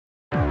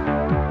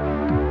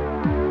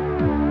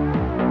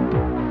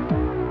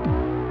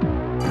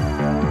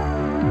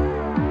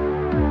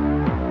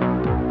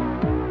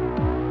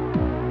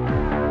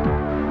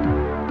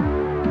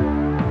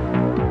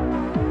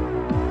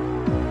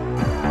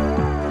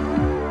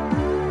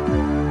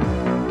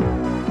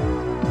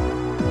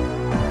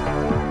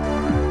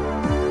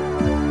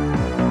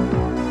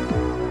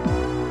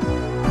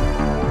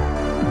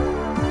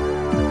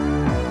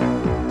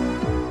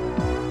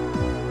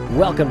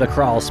Welcome to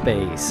Crawl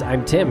Space.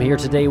 I'm Tim here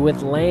today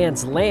with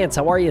Lance. Lance,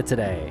 how are you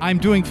today? I'm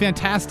doing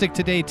fantastic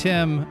today,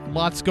 Tim.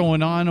 Lots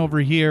going on over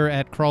here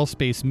at Crawl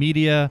Space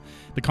Media.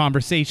 The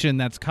conversation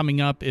that's coming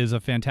up is a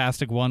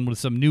fantastic one with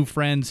some new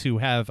friends who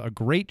have a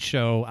great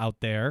show out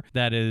there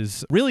that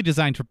is really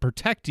designed to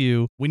protect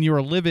you when you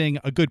are living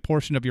a good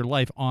portion of your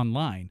life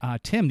online.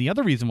 Tim, the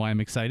other reason why I'm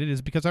excited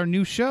is because our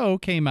new show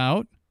came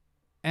out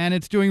and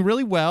it's doing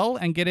really well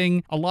and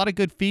getting a lot of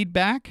good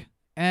feedback,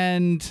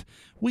 and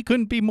we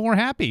couldn't be more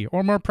happy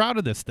or more proud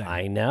of this thing.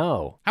 I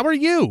know. How are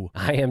you?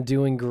 I am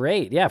doing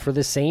great. Yeah, for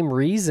the same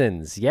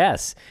reasons.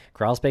 Yes.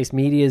 Crawl Space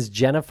Media's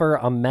Jennifer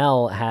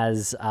Amell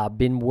has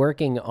been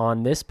working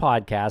on this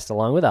podcast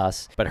along with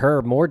us, but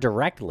her more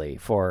directly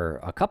for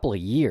a couple of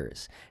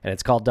years. And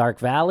it's called Dark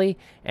Valley,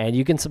 and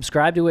you can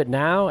subscribe to it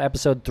now.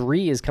 Episode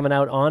 3 is coming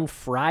out on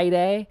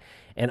Friday.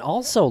 And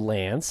also,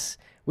 Lance,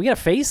 we got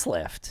a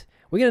facelift.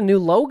 We got a new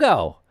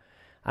logo.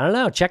 I don't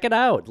know. Check it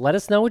out. Let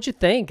us know what you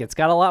think. It's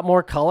got a lot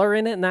more color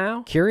in it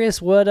now.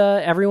 Curious what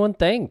everyone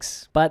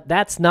thinks. But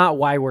that's not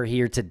why we're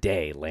here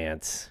today,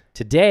 Lance.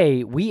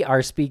 Today, we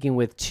are speaking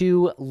with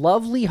two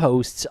lovely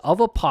hosts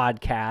of a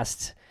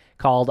podcast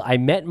called I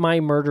Met My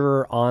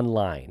Murderer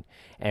Online.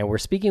 And we're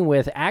speaking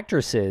with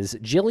actresses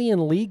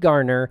Jillian Lee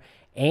Garner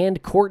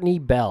and Kourtney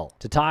Bell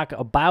to talk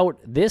about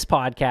this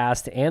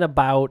podcast and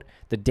about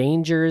the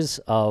dangers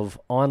of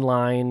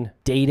online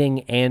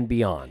dating and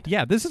beyond.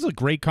 Yeah, this is a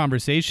great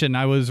conversation.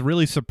 I was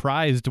really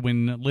surprised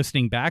when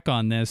listening back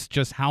on this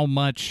just how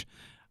much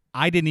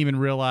I didn't even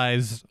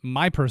realize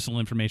my personal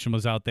information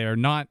was out there,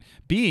 not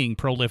being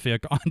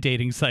prolific on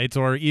dating sites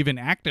or even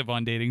active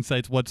on dating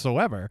sites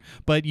whatsoever.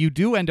 But you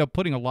do end up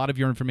putting a lot of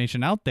your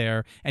information out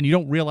there and you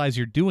don't realize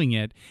you're doing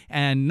it.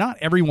 And not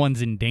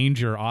everyone's in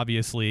danger,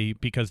 obviously,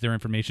 because their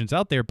information's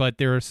out there. But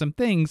there are some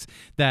things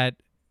that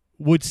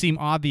would seem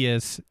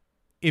obvious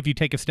if you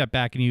take a step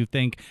back and you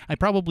think, I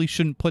probably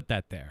shouldn't put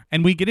that there.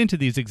 And we get into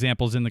these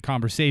examples in the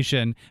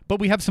conversation, but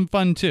we have some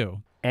fun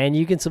too. And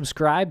you can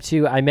subscribe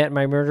to I Met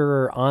My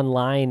Murderer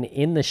Online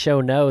in the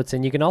show notes.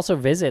 And you can also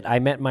visit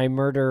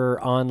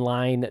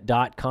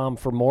IMetMyMurdererOnline.com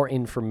for more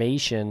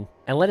information.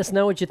 And let us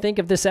know what you think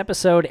of this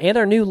episode and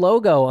our new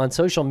logo on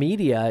social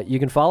media. You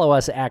can follow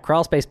us at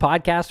Crawlspace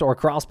Podcast or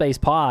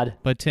Crawlspace Pod.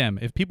 But Tim,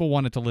 if people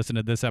wanted to listen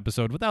to this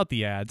episode without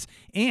the ads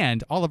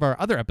and all of our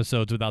other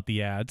episodes without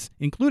the ads,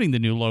 including the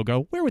new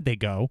logo, where would they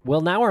go?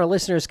 Well, now our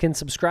listeners can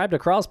subscribe to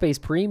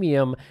Crawlspace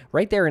Premium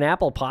right there in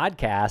Apple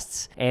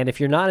Podcasts. And if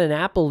you're not an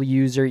Apple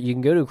user, you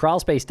can go to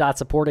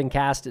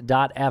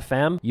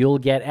crawlspace.supportingcast.fm. You'll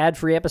get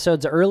ad-free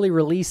episodes, early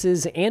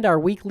releases, and our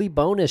weekly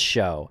bonus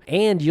show.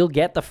 And you'll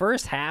get the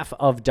first half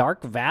of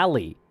Dark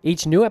Valley.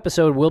 Each new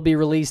episode will be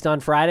released on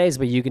Fridays,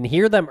 but you can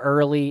hear them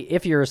early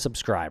if you're a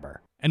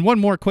subscriber. And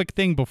one more quick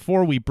thing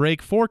before we break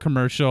for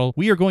commercial,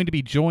 we are going to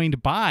be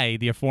joined by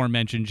the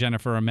aforementioned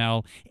Jennifer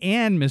Amell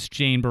and Miss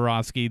Jane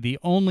Borowski, the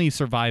only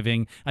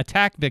surviving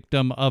attack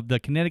victim of the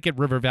Connecticut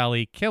River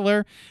Valley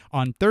Killer,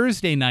 on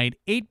Thursday night,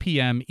 8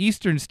 p.m.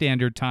 Eastern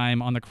Standard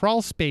Time on the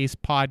Crawl Space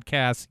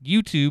Podcast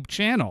YouTube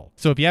channel.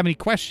 So if you have any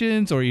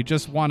questions or you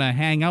just want to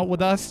hang out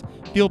with us,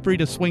 feel free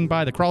to swing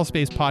by the Crawl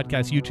Space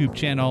Podcast YouTube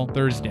channel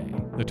Thursday,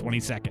 the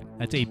 22nd.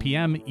 That's 8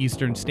 p.m.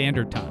 Eastern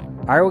Standard Time.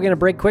 All right, we're going to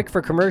break quick for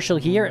commercial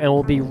here, and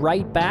we'll be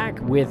right back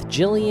with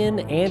Jillian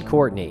and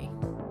Kourtney.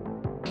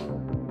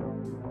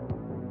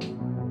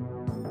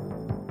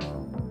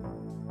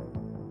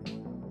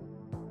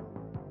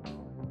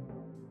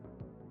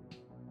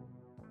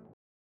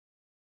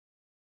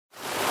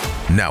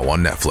 Now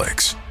on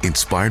Netflix,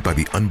 inspired by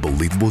the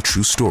unbelievable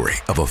true story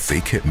of a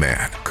fake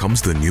hitman,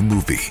 comes the new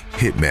movie,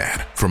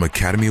 Hitman, from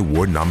Academy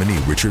Award nominee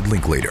Richard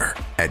Linklater.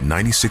 At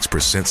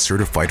 96%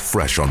 certified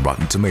fresh on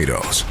Rotten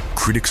Tomatoes,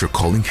 critics are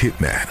calling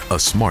Hitman a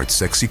smart,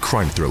 sexy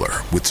crime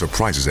thriller with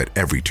surprises at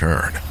every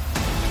turn.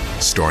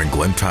 Starring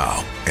Glenn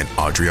Powell and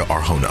Adria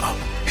Arjona,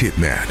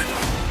 Hitman.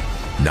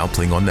 Now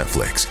playing on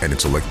Netflix and in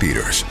select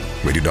theaters.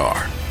 Rated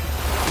R.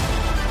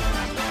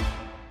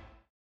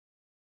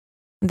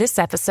 This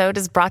episode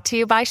is brought to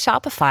you by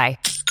Shopify.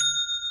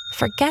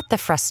 Forget the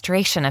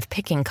frustration of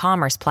picking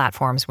commerce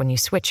platforms when you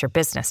switch your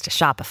business to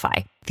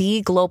Shopify,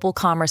 the global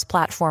commerce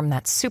platform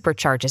that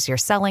supercharges your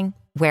selling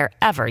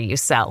wherever you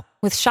sell.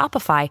 With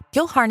Shopify,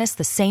 you'll harness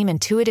the same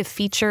intuitive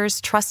features,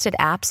 trusted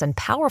apps, and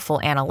powerful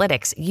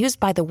analytics used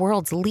by the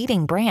world's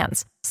leading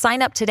brands.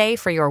 Sign up today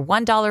for your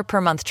 $1 per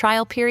month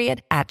trial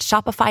period at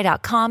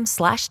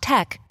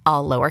shopify.com/tech,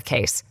 all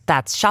lowercase.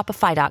 That's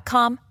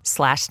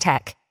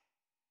shopify.com/tech.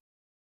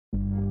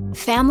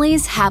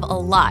 Families have a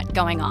lot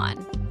going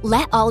on.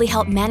 Let Ollie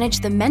help manage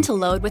the mental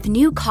load with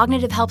new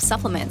cognitive help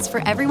supplements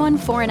for everyone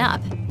 4 and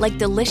up, like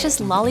delicious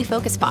Lolly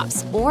Focus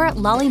Pops or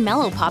Lolly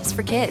Mellow Pops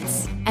for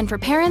kids. And for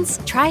parents,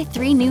 try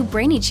 3 new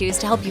Brainy Chews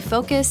to help you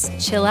focus,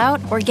 chill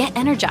out, or get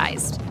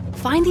energized.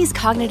 Find these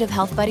cognitive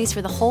health buddies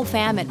for the whole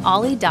fam at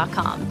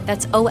ollie.com.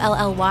 That's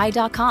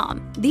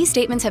OLLY.com. These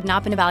statements have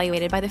not been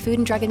evaluated by the Food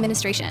and Drug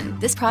Administration.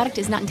 This product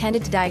is not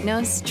intended to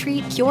diagnose,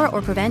 treat, cure,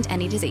 or prevent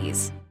any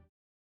disease.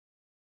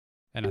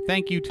 And a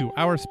thank you to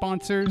our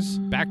sponsors.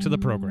 Back to the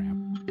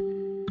program.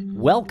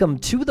 Welcome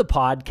to the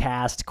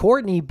podcast,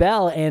 Kourtney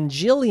Bell and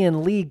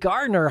Jillian Lee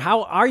Garner.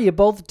 How are you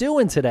both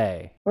doing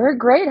today? We're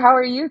great. How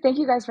are you? Thank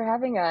you guys for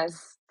having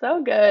us.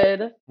 So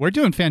good. We're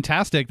doing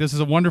fantastic. This is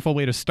a wonderful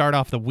way to start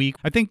off the week.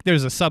 I think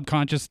there's a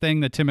subconscious thing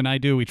that Tim and I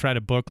do. We try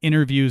to book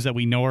interviews that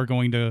we know are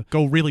going to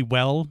go really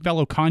well.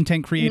 Fellow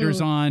content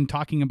creators on,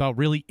 talking about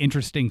really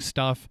interesting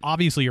stuff.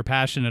 Obviously, you're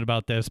passionate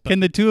about this, but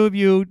can the two of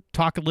you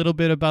talk a little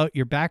bit about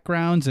your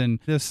backgrounds and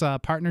this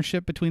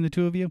partnership between the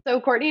two of you?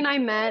 So Kourtney and I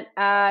met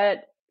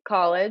at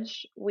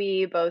college.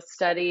 We both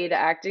studied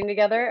acting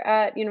together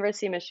at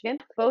University of Michigan.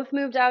 Both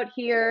moved out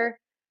here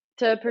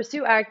to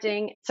pursue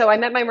acting. So I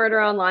Met My Murder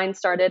Online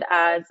started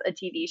as a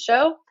TV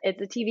show.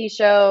 It's a TV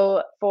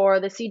show for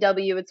the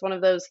CW. It's one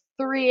of those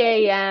 3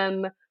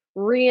 a.m.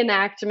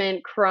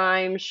 reenactment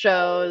crime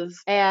shows.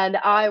 And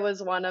I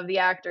was one of the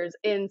actors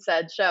in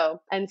said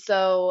show. And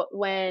so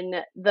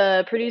when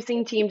the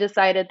producing team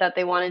decided that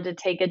they wanted to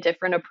take a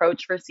different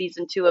approach for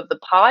season 2 of the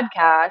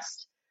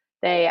podcast,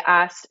 they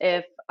asked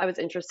if I was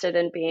interested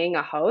in being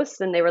a host.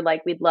 And they were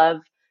like, we'd love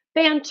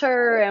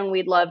banter and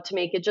we'd love to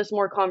make it just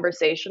more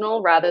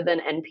conversational rather than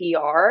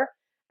NPR.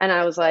 And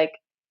I was like,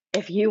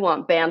 if you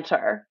want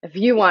banter, if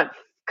you want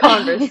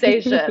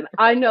conversation,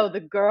 I know the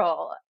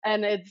girl,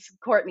 and it's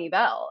Kourtney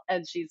Bell,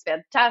 and she's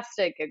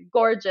fantastic and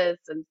gorgeous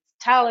and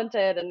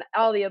talented and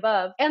all the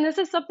above. And this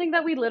is something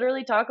that we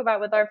literally talk about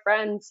with our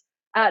friends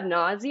ad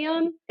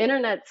nauseum: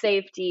 internet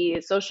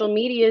safety, social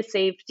media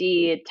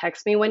safety,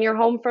 text me when you're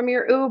home from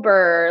your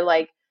Uber,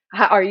 like,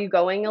 are you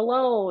going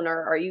alone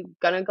or are you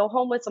going to go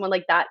home with someone?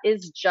 Like, that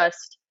is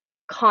just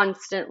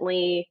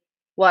constantly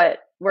what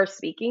we're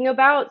speaking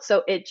about.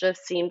 So it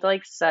just seemed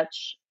like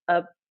such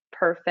a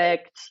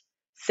perfect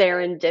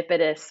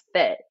serendipitous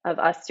fit of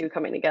us two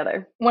coming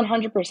together.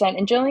 100%.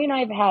 And Jillian and I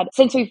have had,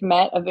 since we've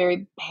met, a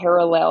very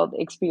paralleled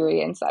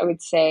experience, I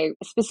would say,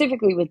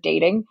 specifically with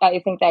dating. I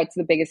think that's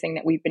the biggest thing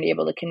that we've been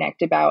able to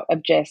connect about,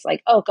 of just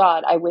like, oh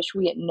God, I wish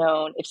we had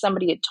known, if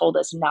somebody had told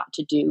us not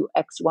to do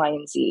X, Y,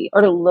 and Z, or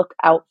to look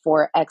out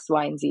for X,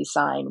 Y, and Z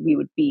sign, we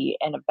would be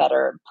in a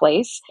better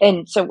place.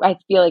 And so I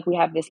feel like we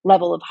have this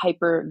level of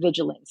hyper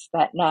vigilance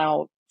that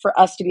now, for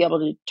us to be able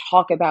to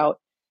talk about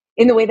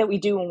in the way that we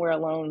do when we're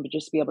alone, but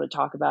just to be able to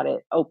talk about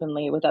it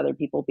openly with other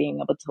people, being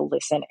able to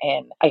listen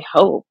in, I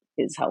hope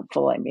is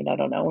helpful. I mean, I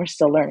don't know. We're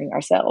still learning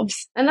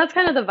ourselves. And that's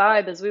kind of the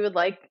vibe, is we would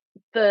like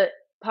the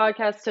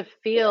podcast to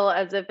feel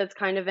as if it's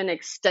kind of an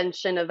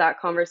extension of that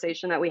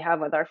conversation that we have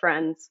with our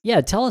friends.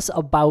 Yeah, tell us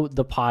about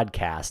the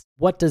podcast.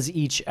 What does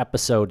each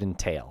episode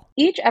entail?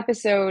 Each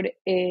episode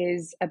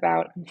is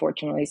about,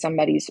 unfortunately,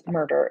 somebody's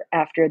murder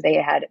after they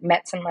had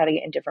met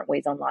somebody in different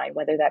ways online,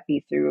 whether that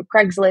be through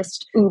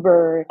Craigslist,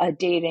 Uber, a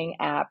dating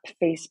app,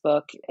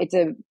 Facebook. It's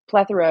a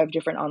plethora of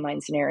different online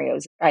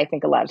scenarios. I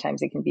think a lot of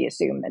times it can be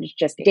assumed that it's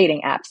just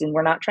dating apps, and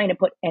we're not trying to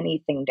put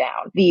anything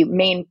down. The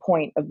main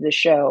point of the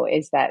show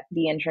is that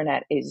the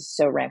internet is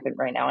so rampant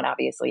right now, and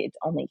obviously it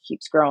only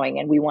keeps growing,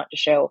 and we want to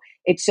show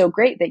it's so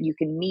great that you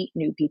can meet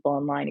new people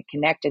online and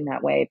connect in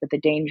that way, but the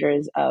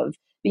dangers of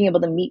being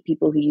able to meet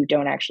people who you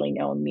don't actually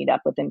know and meet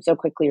up with them so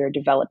quickly or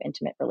develop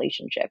intimate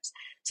relationships.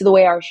 So the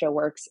way our show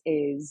works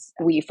is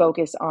we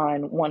focus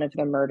on one of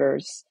the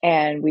murders,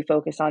 and we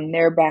focus on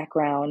their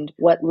background,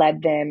 what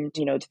led them,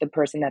 to the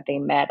person that they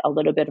met, a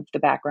little bit of the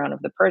background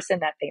of the person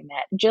that they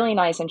met. Jillian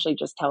and I essentially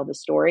just tell the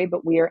story,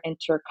 but we are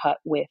intercut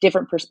with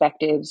different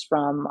perspectives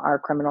from our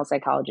criminal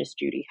psychologist,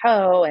 Judy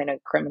Ho, and a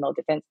criminal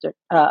defense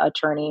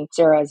attorney,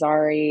 Sarah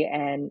Azari,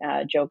 and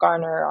Joe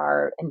Garner,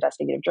 our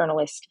investigative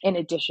journalist. In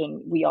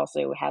addition, we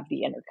also have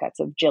the intercuts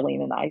of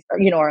Jillian and I,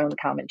 our own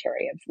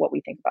commentary of what we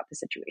think about the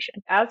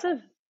situation. As of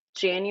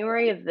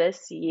January of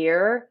this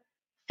year,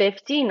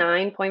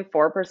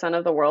 59.4%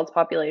 of the world's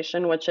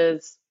population, which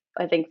is,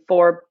 I think,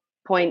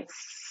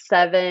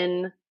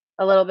 4.7,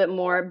 a little bit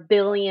more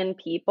billion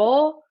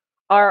people,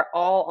 are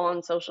all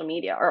on social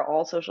media, are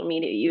all social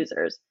media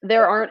users.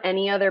 There aren't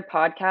any other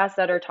podcasts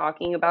that are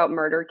talking about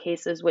murder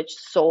cases which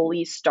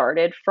solely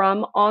started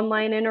from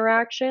online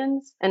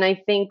interactions. And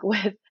I think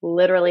with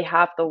literally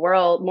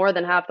more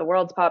than half the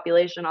world's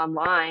population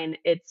online,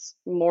 it's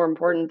more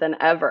important than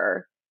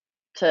ever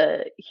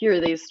to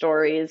hear these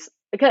stories.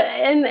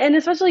 And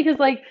especially because,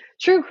 like,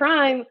 true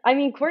crime, I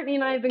mean, Kourtney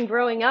and I have been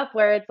growing up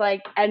where it's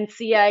like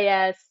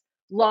NCIS,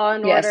 Law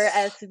and Order,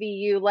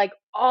 SVU, like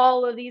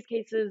all of these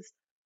cases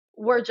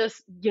were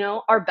just,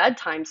 our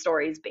bedtime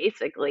stories,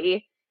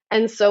 basically.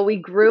 And so we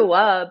grew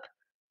up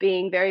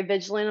being very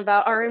vigilant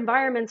about our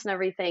environments and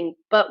everything,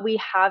 but we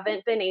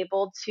haven't been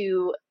able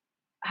to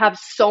have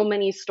so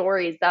many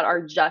stories that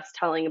are just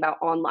telling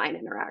about online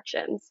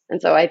interactions.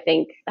 And so I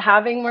think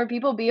having more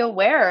people be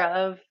aware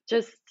of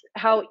just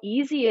how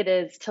easy it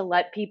is to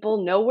let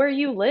people know where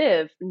you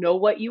live, know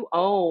what you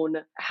own,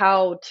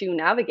 how to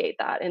navigate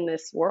that in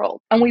this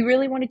world. And we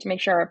really wanted to make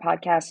sure our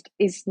podcast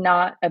is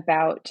not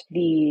about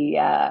the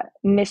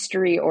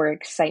mystery or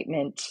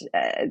excitement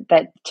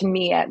that, to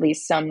me, at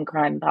least some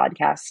crime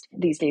podcasts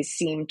these days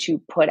seem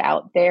to put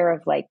out there,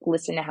 of like,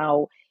 listen to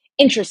how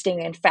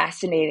interesting and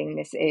fascinating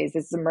this is.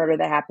 This is a murder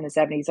that happened in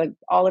the 70s. Like,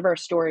 all of our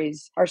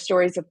stories are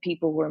stories of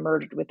people who were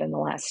murdered within the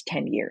last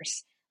 10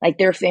 years. Like,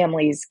 their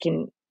families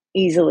can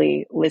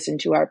easily listen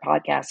to our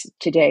podcast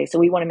today. So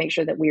we want to make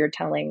sure that we are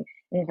telling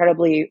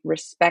incredibly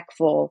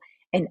respectful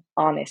and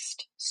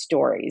honest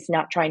stories,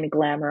 not trying to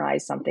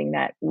glamorize something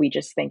that we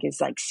just think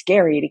is like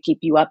scary to keep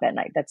you up at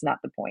night. That's not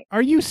the point.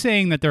 Are you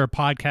saying that there are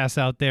podcasts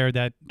out there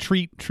that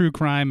treat true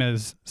crime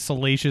as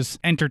salacious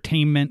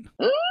entertainment?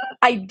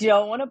 I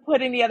don't want to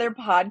put any other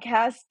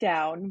podcasts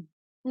down.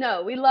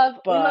 No, we love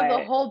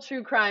the whole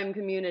true crime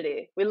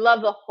community. We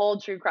love the whole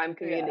true crime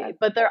community. Yeah.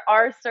 But there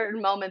are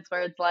certain moments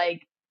where it's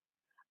like,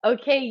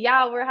 okay,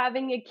 yeah, we're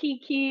having a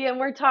kiki and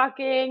we're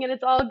talking and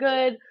it's all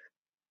good,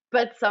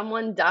 but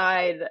someone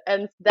died,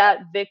 and that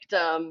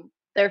victim,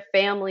 their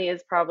family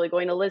is probably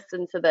going to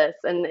listen to this.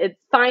 And it's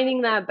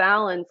finding that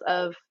balance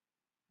of,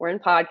 we're in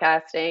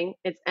podcasting,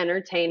 it's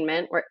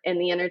entertainment, we're in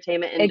the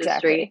entertainment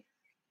industry,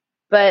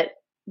 but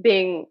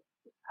being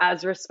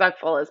as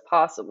respectful as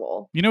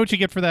possible. You know what you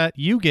get for that?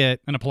 You get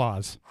an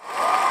applause.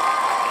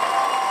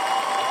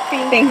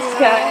 Thanks,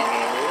 guys.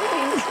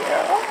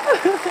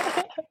 Thank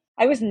you.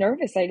 I was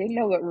nervous. I didn't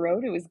know what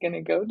road it was going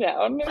to go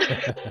down.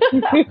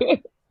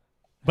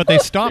 But they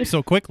stop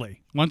so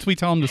quickly. Once we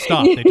tell them to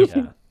stop,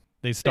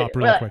 they stop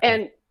really quickly.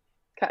 And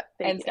cut.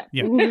 Thank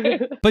you.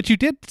 Yeah. But you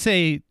did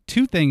say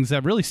two things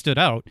that really stood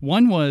out.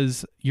 One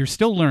was you're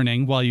still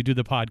learning while you do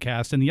the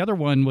podcast, and the other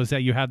one was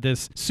that you have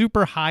this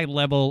super high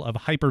level of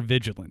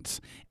hypervigilance.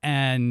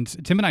 And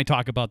Tim and I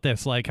talk about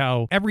this, like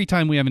how every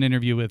time we have an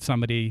interview with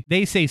somebody,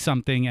 they say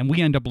something and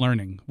we end up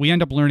learning. We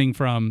end up learning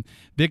from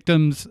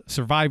victims,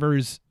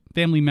 survivors,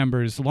 family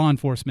members, law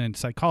enforcement,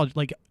 psychology,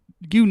 like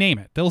you name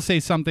it. They'll say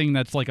something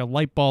that's like a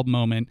light bulb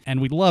moment, and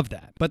we love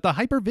that. But the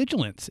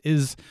hypervigilance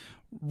is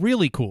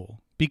really cool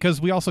because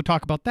we also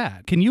talk about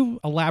that. Can you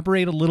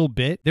elaborate a little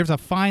bit? There's a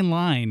fine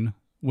line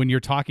when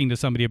you're talking to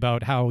somebody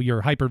about how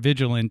you're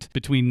hypervigilant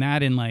between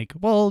that and like,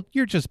 well,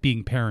 you're just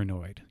being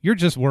paranoid. You're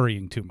just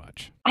worrying too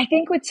much. I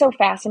think what's so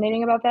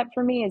fascinating about that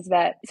for me is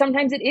that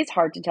sometimes it is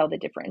hard to tell the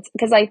difference,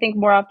 because I think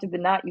more often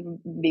than not, you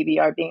maybe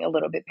are being a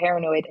little bit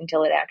paranoid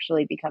until it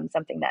actually becomes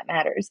something that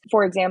matters.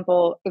 For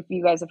example, if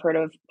you guys have heard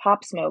of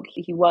Pop Smoke,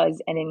 he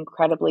was an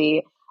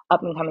incredibly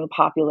up-and-coming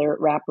popular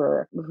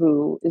rapper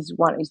who is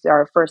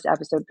our first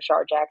episode,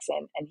 Bashar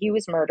Jackson, and he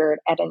was murdered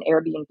at an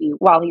Airbnb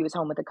while he was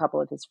home with a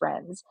couple of his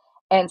friends.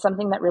 And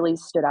something that really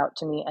stood out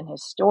to me in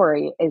his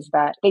story is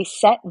that they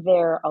set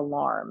their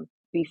alarm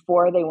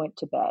before they went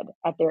to bed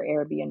at their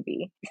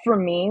Airbnb. For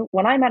me,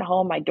 when I'm at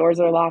home, my doors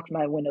are locked,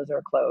 my windows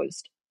are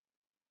closed.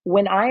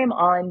 When I am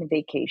on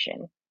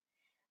vacation,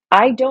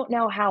 I don't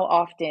know how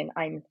often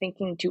I'm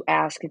thinking to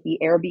ask the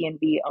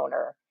Airbnb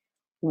owner,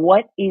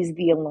 what is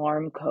the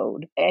alarm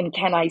code? And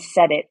can I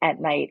set it at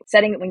night?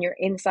 Setting it when you're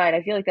inside,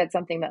 I feel like that's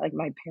something that like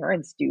my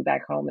parents do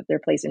back home at their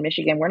place in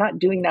Michigan. We're not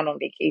doing that on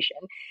vacation.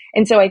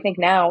 And so I think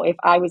now if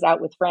I was out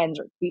with friends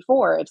or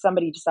before, if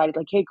somebody decided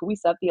like, hey, could we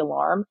set the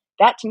alarm?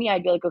 That to me,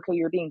 I'd be like, okay,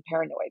 you're being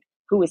paranoid.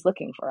 Who is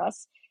looking for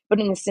us?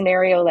 But in a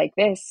scenario like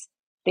this,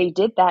 they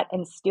did that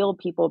and still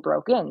people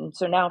broke in.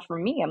 So now for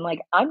me, I'm like,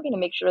 I'm going to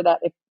make sure that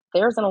if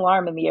there's an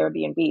alarm in the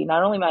Airbnb,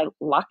 not only am I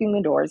locking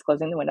the doors,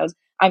 closing the windows,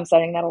 I'm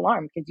setting that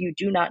alarm because you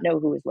do not know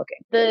who is looking.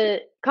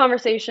 The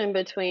conversation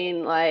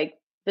between like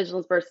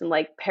vigilance versus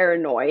like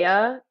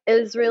paranoia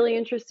is really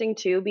interesting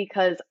too,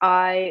 because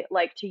I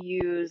like to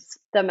use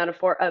the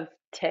metaphor of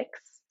ticks.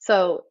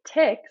 So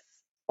ticks,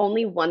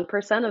 only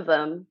 1% of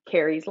them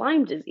carries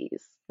Lyme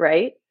disease,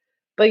 right?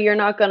 But you're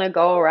not going to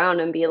go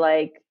around and be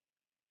like,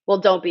 well,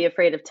 don't be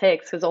afraid of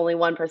ticks because only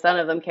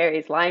 1% of them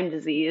carries Lyme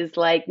disease.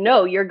 Like,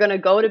 no, you're going to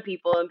go to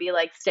people and be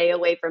like, stay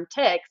away from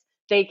ticks.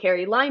 They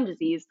carry Lyme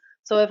disease.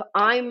 So if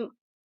I'm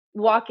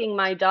walking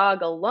my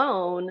dog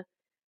alone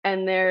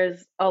and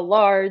there's a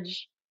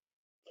large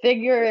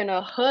figure in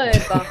a hood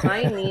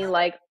behind me,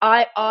 like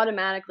I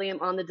automatically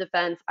am on the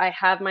defense. I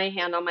have my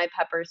hand on my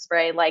pepper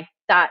spray. Like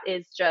that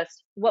is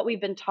just what we've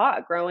been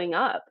taught growing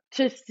up.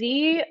 To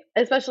see,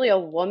 especially a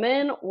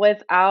woman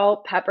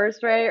without pepper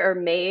spray or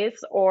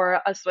mace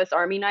or a Swiss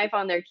Army knife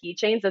on their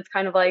keychains, it's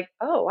kind of like,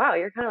 oh wow,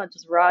 you're kind of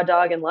just raw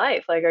dog in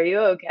life. Like, are you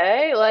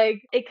okay?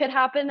 Like it could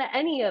happen to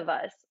any of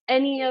us.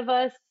 Any of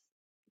us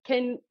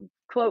can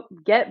quote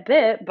get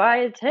bit by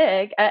a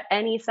tick at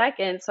any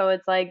second. So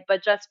it's like,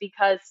 but just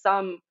because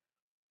some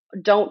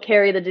don't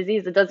carry the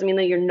disease, it doesn't mean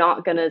that you're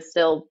not going to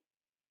still,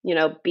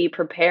 be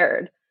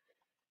prepared.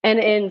 And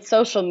in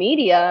social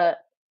media,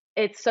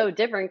 it's so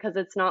different because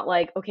it's not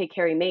like, okay,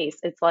 carry mace.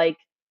 It's like,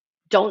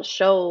 don't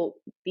show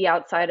the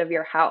outside of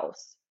your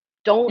house.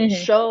 Don't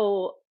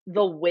show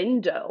the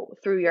window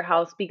through your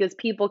house, because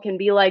people can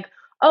be like,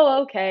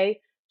 oh, okay,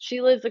 she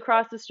lives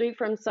across the street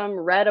from some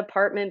red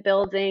apartment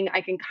building.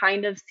 I can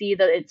kind of see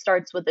that it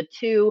starts with a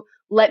 2.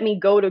 Let me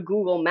go to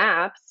Google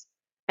Maps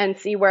and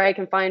see where I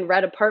can find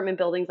red apartment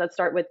buildings that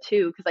start with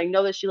 2, because I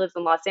know that she lives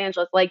in Los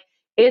Angeles. Like,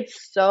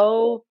 it's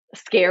so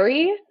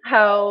scary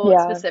how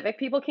specific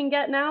people can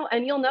get now.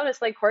 And you'll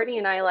notice, like Kourtney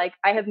and I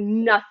have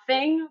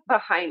nothing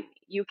behind me.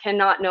 You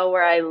cannot know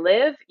where I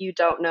live. You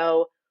don't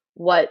know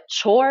what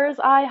chores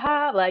I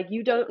have. Like,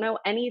 you don't know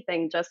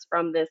anything just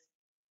from this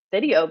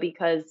video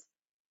because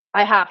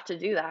I have to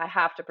do that. I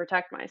have to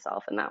protect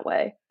myself in that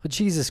way. Well,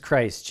 Jesus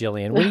Christ,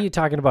 Jillian, what are you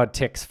talking about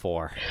ticks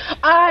for?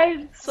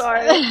 I'm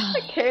sorry.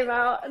 It came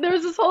out.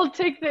 There's this whole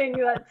tick thing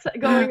that's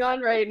going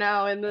on right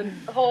now in the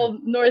whole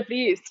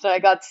Northeast. I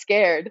got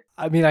scared.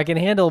 I mean, I can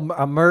handle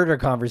a murder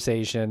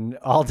conversation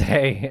all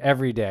day,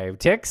 every day.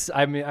 Ticks?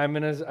 I mean,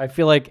 I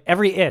feel like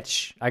every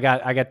itch, I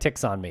got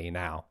ticks on me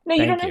now. No,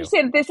 you Thank don't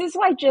understand. This is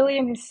why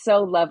Jillian is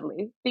so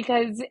lovely,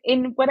 because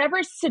in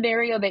whatever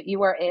scenario that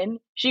you are in,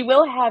 she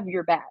will have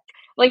your back.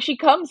 Like, she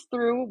comes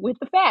through with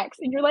the facts,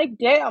 and you're like,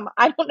 damn,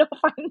 I don't know if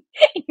I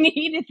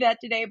needed that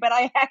today, but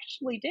I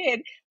actually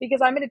did, because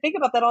I'm going to think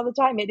about that all the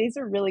time. It is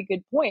a really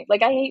good point.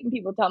 Like, I hate when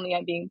people tell me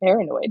I'm being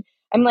paranoid.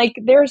 I'm like,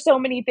 there are so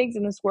many things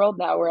in this world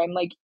now where I'm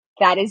like,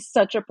 that is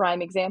such a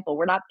prime example.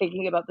 We're not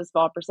thinking about the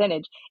small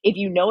percentage. If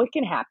you know it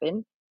can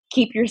happen,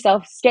 keep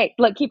yourself safe.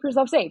 Like, keep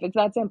yourself safe. It's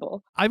that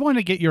simple. I want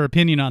to get your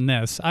opinion on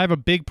this. I have a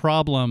big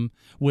problem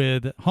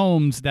with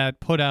homes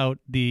that put out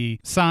the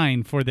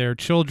sign for their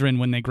children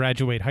when they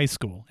graduate high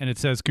school, and it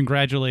says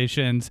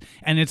congratulations,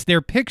 and it's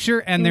their picture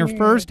and their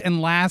first and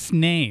last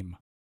name.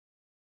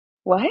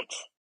 What?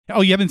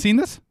 Oh, you haven't seen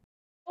this?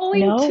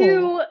 Going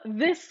to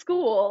this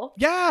school.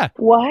 Yeah.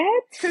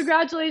 What?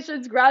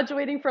 Congratulations,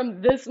 graduating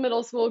from this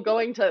middle school,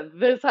 going to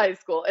this high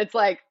school. It's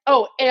like,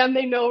 oh, and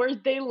they know where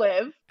they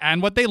live.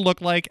 And what they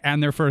look like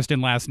and their first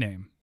and last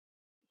name.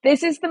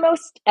 This is the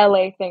most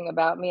LA thing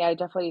about me. I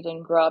definitely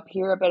didn't grow up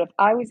here, but if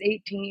I was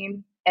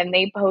 18 and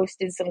they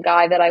posted some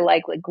guy that I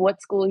like what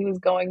school he was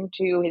going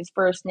to, his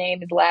first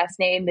name, his last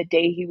name, the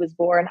day he was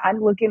born, I'm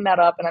looking that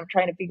up and I'm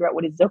trying to figure out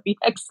what his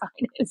zodiac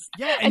sign is.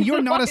 Yeah, and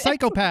you're not a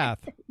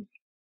psychopath.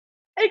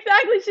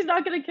 Exactly. She's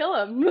not going to kill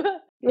him.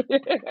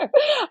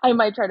 I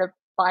might try to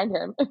find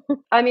him.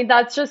 I mean,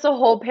 that's just a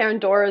whole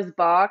Pandora's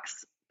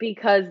box,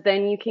 because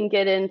then you can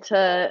get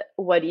into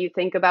what do you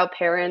think about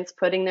parents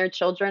putting their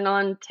children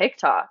on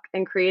TikTok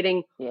and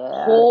creating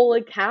whole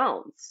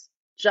accounts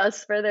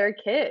just for their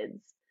kids,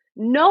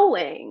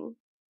 knowing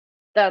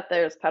that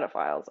there's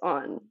pedophiles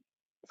on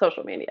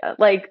social media.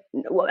 Like,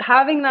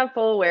 having that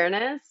full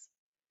awareness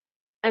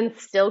and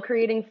still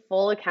creating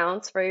full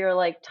accounts for your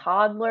like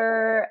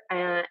toddler,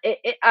 and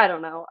I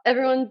don't know.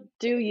 Everyone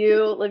do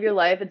you, live your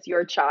life. It's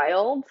your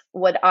child.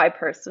 Would I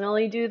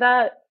personally do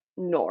that?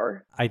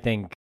 Nor. I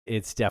think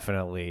it's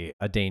definitely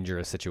a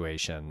dangerous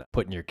situation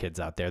putting your kids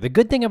out there. The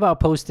good thing about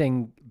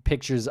posting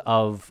pictures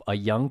of a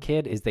young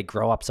kid is they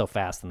grow up so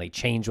fast and they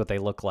change what they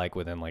look like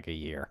within like a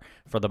year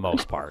for the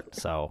most part.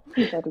 So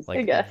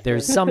like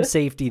there's some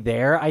safety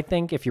there, I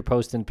think, if you're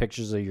posting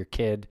pictures of your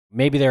kid.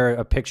 Maybe they're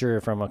a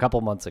picture from a couple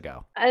months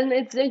ago. And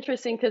it's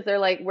interesting because they're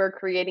like, we're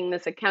creating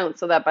this account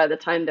so that by the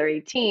time they're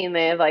 18,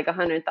 they have like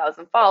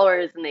 100,000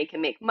 followers and they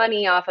can make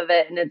money off of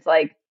it. And it's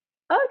like,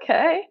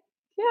 okay,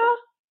 yeah.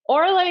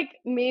 Or like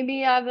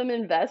maybe have them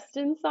invest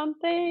in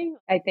something.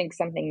 I think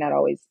something that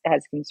always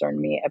has concerned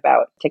me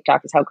about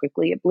TikTok is how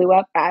quickly it blew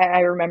up. I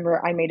remember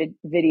I made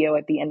a video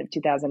at the end of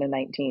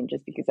 2019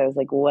 just because I was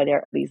like, what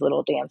are these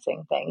little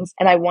dancing things?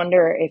 And I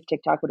wonder if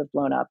TikTok would have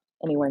blown up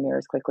anywhere near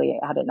as quickly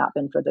had it not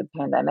been for the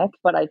pandemic.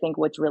 But I think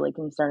what's really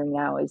concerning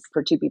now is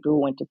for two people who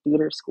went to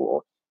theater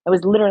school, it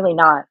was literally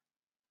not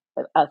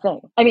a thing.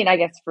 I mean, I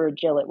guess for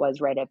Jill it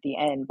was right at the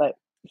end, but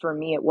for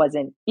me it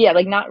wasn't. Yeah,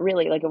 like not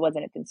really, like it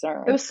wasn't a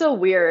concern. It was so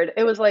weird.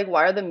 It was like,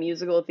 why are the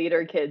musical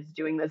theater kids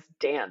doing this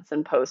dance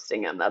and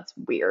posting them? That's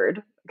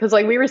weird. Because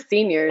like we were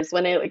seniors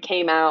when it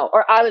came out,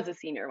 or I was a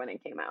senior when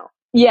it came out.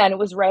 Yeah, and it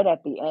was right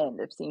at the end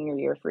of senior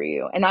year for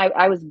you. And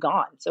I was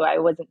gone, so I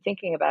wasn't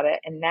thinking about it.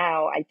 And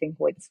now I think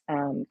what's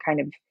kind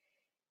of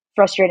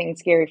frustrating and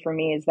scary for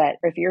me is that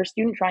if you're a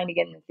student trying to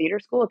get into theater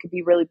school, it could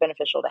be really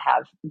beneficial to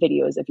have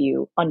videos of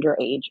you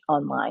underage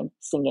online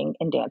singing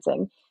and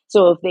dancing.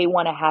 So if they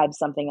want to have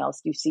something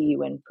else to see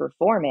you in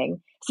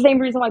performing, it's the same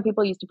reason why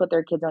people used to put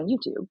their kids on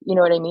YouTube. You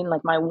know what I mean? Like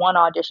my one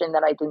audition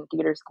that I did in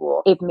theater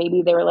school, if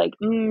maybe they were like,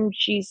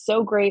 she's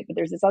so great, but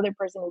there's this other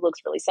person who looks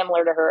really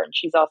similar to her and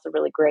she's also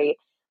really great.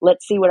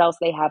 Let's see what else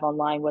they have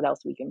online, what else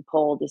we can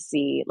pull to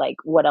see like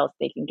what else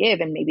they can give.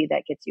 And maybe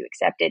that gets you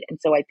accepted. And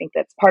so I think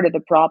that's part of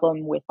the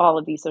problem with all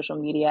of these social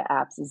media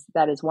apps is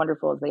that as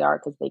wonderful as they are,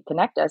 because they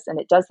connect us and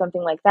it does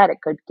something like that. It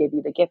could give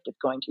you the gift of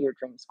going to your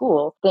dream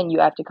school. Then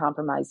you have to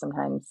compromise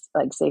sometimes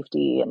like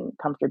safety and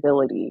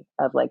comfortability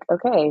of like,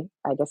 okay,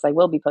 I guess I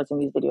will be posting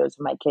these videos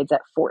of my kids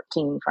at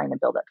 14 trying to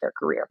build up their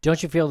career.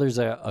 Don't you feel there's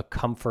a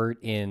comfort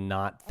in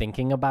not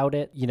thinking about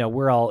it? You know,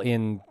 we're all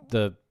in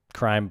the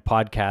crime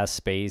podcast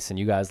space and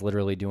you guys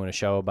literally doing a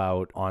show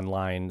about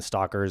online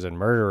stalkers and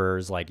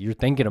murderers. Like you're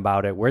thinking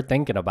about it. We're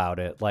thinking about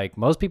it. Like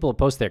most people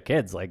post their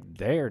kids, like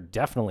they're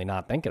definitely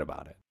not thinking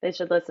about it. They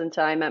should listen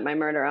to I Met My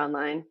Murder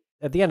online.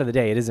 At the end of the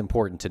day, it is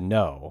important to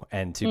know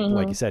and to,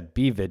 like you said,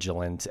 be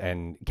vigilant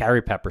and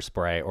carry pepper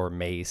spray or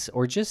mace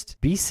or just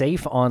be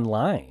safe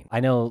online. I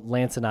know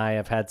Lance and I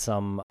have had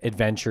some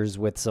adventures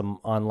with some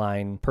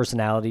online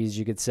personalities,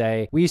 you could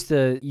say. We used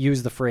to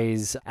use the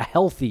phrase a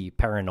healthy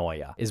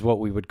paranoia is what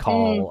we would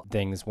call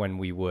things when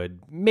we would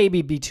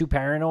maybe be too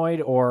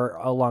paranoid or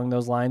along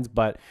those lines,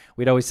 but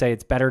we'd always say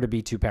it's better to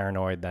be too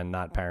paranoid than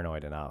not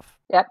paranoid enough.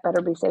 Yep,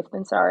 better be safe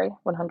than sorry,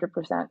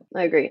 100%.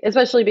 I agree.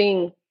 Especially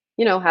being,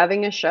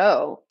 having a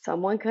show.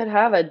 Someone could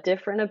have a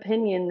different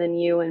opinion than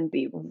you and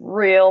be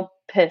real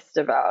pissed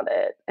about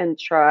it and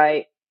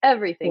try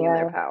everything in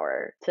their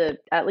power to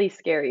at least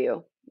scare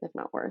you, if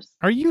not worse.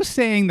 Are you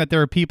saying that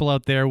there are people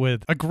out there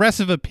with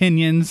aggressive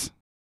opinions?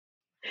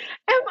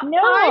 Am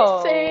I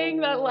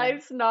saying that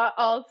life's not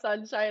all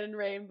sunshine and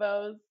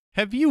rainbows?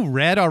 Have you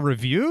read our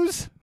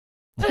reviews?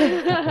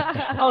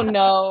 Oh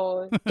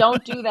no,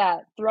 don't do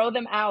that. Throw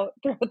them out.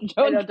 Don't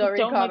read look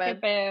comments.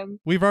 at them.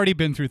 We've already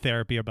been through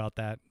therapy about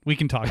that. We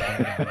can talk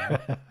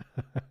about it.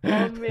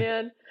 Oh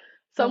man.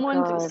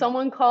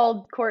 Someone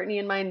called Kourtney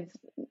and mine's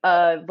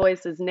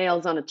voices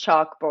nails on a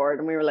chalkboard,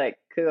 and we were like,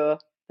 cool,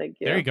 thank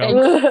you. There you go.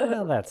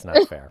 Well, that's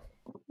not fair.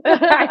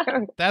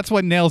 That's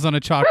what nails on a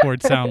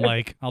chalkboard sound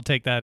like. I'll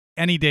take that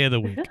any day of the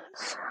week.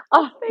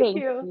 Oh, Thank thank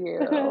you.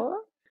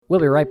 you. We'll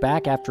be right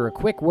back after a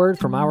quick word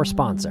from our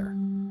sponsor.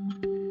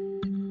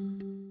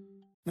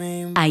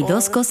 Hay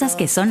dos cosas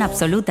que son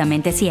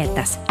absolutamente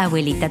ciertas.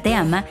 Abuelita te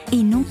ama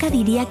y nunca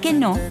diría que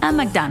no a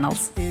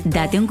McDonald's.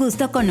 Date un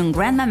gusto con un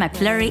Grandma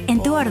McFlurry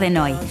en tu orden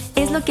hoy.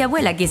 Es lo que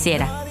abuela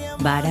quisiera.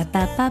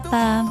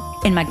 Barapapapa.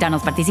 En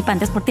McDonald's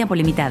participantes por tiempo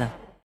limitado.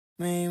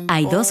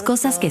 Hay dos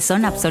cosas que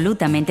son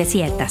absolutamente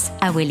ciertas.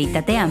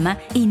 Abuelita te ama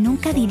y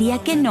nunca diría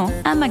que no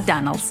a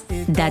McDonald's.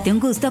 Date un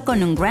gusto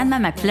con un Grandma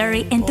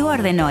McFlurry en tu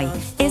orden hoy.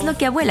 Es lo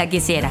que abuela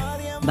quisiera.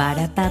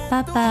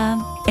 Barapapapa.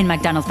 En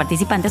McDonald's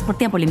participantes por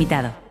tiempo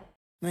limitado.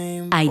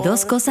 Hay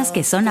dos cosas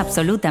que son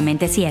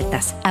absolutamente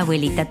ciertas.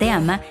 Abuelita te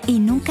ama y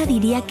nunca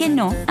diría que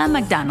no a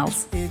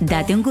McDonald's.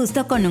 Date un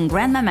gusto con un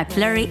Grandma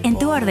McFlurry en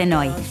tu orden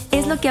hoy.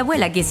 Es lo que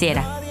abuela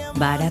quisiera.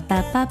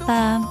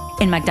 Barapapapa.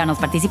 En McDonald's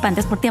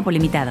participantes por tiempo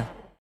limitado.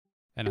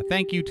 And a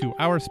thank you to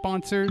our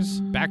sponsors.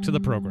 Back to the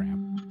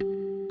program.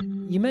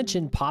 You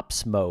mentioned Pop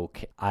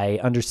Smoke. I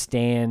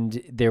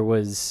understand there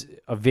was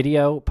a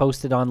video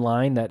posted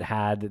online that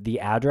had the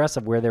address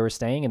of where they were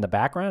staying in the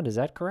background. Is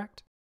that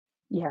correct?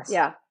 Yes.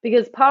 Yeah,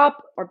 because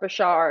Pop, or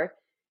Bashar,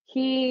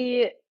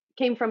 he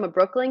came from a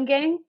Brooklyn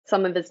gang.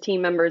 Some of his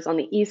team members on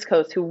the East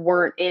Coast who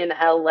weren't in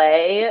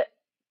LA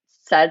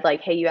said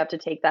like, hey, you have to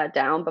take that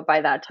down. But by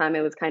that time,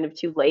 it was kind of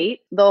too late.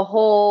 The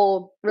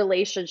whole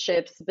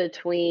relationships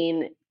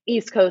between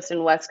East Coast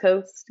and West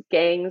Coast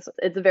gangs,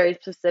 it's a very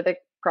specific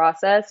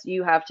process.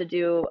 You have to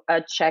do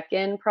a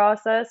check-in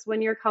process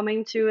when you're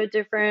coming to a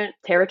different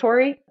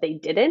territory. They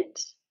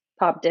didn't.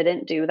 Pop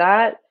didn't do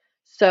that.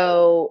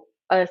 So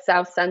a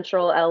South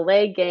Central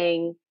LA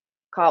gang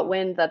caught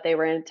wind that they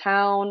were in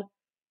town,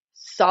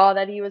 saw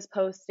that he was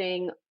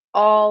posting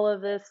all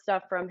of this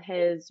stuff from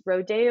his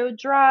Rodeo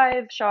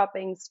Drive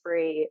shopping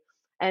spree,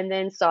 and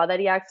then saw that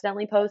he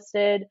accidentally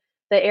posted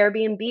the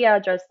Airbnb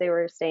address they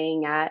were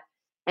staying at.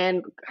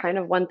 And kind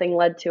of one thing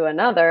led to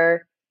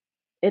another.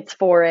 It's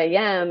 4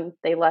 a.m.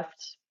 They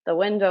left the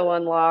window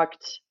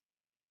unlocked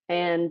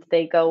and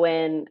they go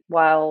in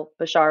while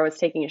Bashar was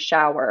taking a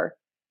shower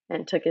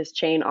and took his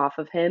chain off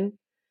of him.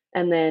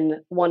 And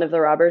then one of the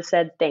robbers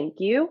said, thank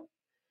you.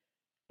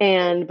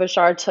 And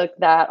Bashar took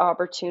that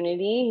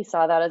opportunity. He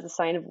saw that as a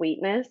sign of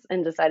weakness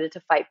and decided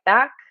to fight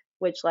back,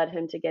 which led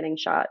him to getting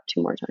shot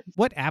 2 more times.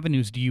 What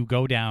avenues do you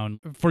go down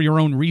for your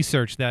own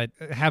research that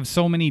have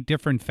so many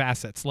different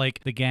facets,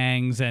 like the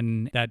gangs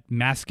and that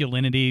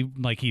masculinity?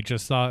 Like he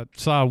just saw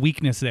a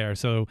weakness there,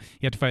 so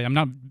you have to fight. I'm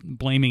not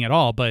blaming at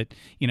all, but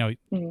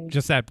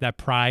just that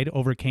pride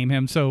overcame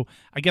him. So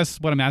I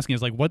guess what I'm asking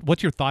is like,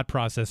 what's your thought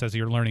process as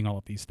you're learning all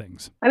of these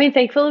things? I mean,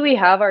 thankfully we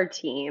have our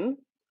team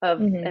of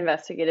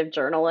investigative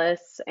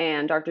journalists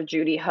and Dr.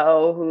 Judy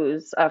Ho,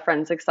 who's a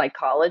forensic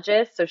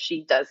psychologist. So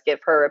she does give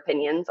her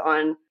opinions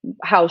on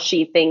how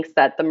she thinks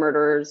that the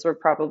murderers were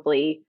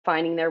probably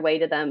finding their way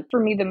to them. For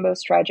me, the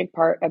most tragic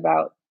part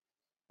about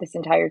this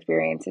entire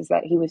experience is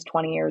that he was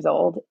 20 years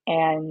old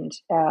and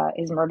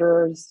his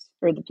murderers,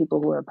 or the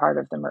people who were a part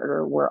of the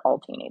murder, were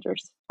all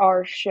teenagers.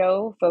 Our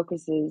show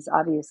focuses,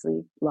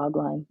 obviously,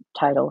 logline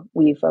title,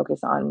 we focus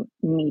on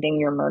meeting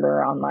your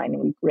murderer online,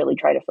 and we really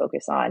try to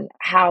focus on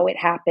how it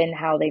happened,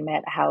 how they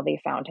met, how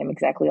they found him,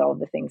 exactly all of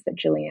the things that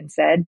Jillian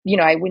said.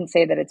 I wouldn't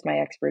say that it's my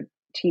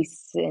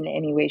expertise in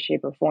any way,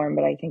 shape, or form,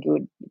 but I think it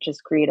would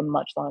just create a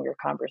much longer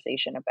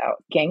conversation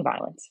about gang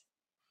violence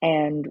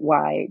and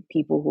why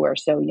people who are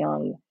so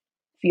young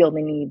feel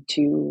the need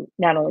to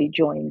not only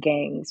join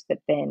gangs, but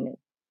then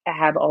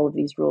have all of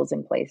these rules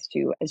in place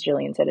to, as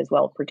Jillian said as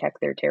well,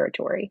 protect their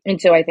territory. And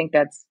so I think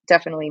that's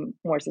definitely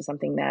more so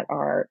something that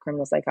our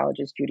criminal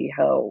psychologist, Judy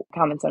Ho,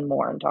 comments on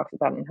more and talks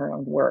about in her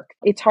own work.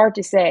 It's hard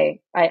to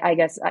say. I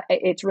guess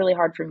it's really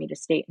hard for me to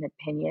state an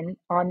opinion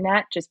on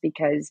that, just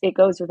because it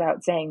goes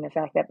without saying the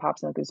fact that Pop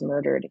Smoke was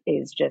murdered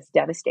is just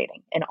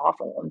devastating and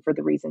awful. And for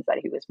the reasons that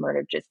he was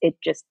murdered, it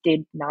just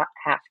did not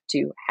have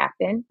to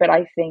happen. But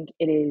I think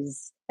it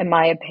is, in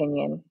my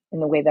opinion, in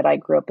the way that I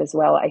grew up as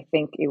well, I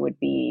think it would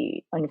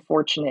be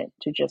unfortunate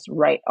to just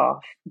write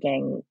off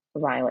gang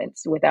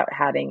violence without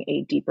having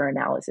a deeper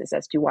analysis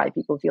as to why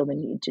people feel the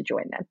need to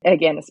join them.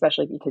 Again,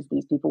 especially because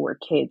these people were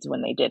kids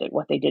when they did it.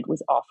 What they did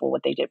was awful.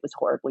 What they did was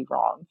horribly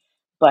wrong.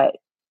 But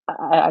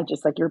I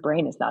just, like, your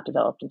brain is not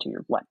developed until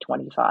you're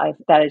 25.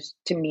 That is,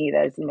 to me,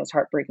 that is the most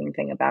heartbreaking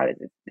thing about it.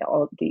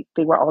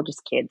 They were all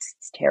just kids.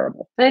 It's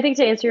terrible. And I think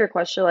to answer your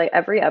question, like,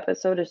 every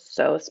episode is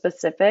so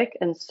specific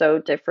and so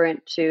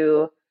different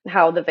to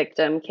how the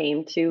victim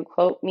came to,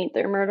 quote, meet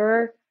their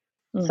murderer.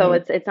 Mm-hmm. So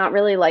it's not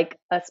really like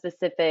a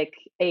specific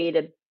A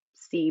to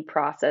C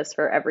process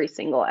for every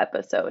single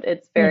episode.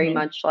 It's very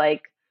much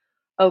like,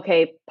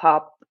 okay,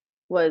 Pop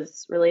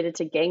was related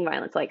to gang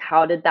violence. Like,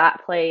 how did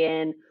that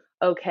play in?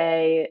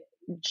 Okay,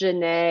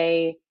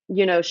 Janae,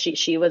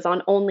 she was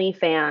on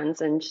OnlyFans,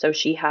 and so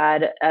she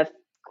had a,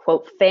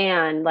 quote,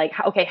 fan. Like,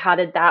 okay, how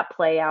did that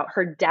play out?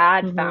 Her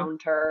dad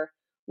found her.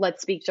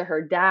 Let's speak to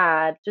her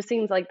dad. Just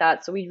seems like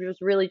that. So we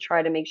just really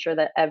try to make sure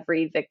that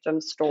every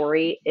victim's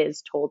story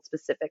is told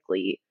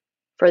specifically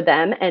for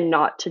them and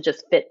not to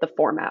just fit the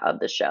format of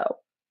the show.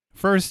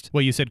 First,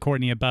 what you said,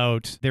 Kourtney,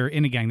 about they're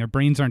in a gang, their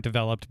brains aren't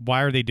developed.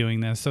 Why are they doing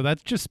this? So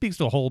that just speaks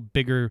to a whole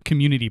bigger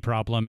community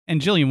problem.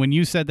 And Jillian, when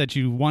you said that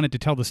you wanted to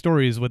tell the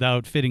stories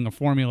without fitting a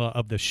formula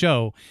of the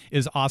show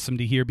is awesome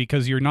to hear,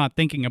 because you're not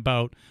thinking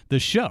about the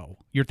show.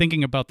 You're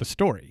thinking about the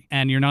story.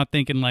 And you're not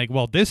thinking like,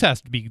 well, this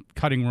has to be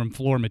cutting room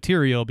floor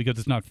material because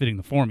it's not fitting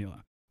the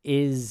formula.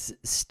 Is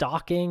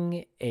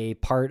stalking a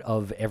part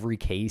of every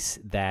case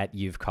that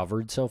you've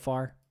covered so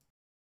far?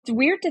 It's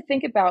weird to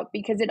think about,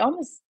 because it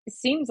almost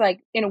seems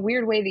like, in a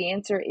weird way, the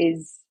answer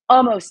is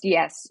almost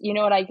yes. You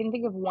know what? I can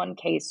think of one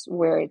case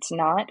where it's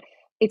not.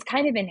 It's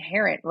kind of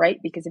inherent, right?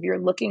 Because if you're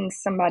looking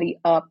somebody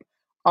up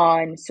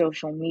on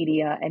social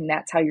media and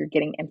that's how you're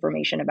getting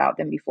information about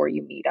them before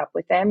you meet up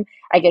with them,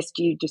 I guess,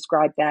 do you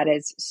describe that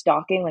as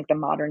stalking, like the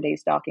modern day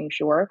stalking?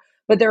 Sure.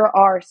 But there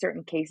are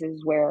certain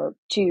cases where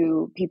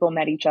two people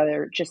met each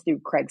other just through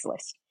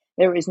Craigslist.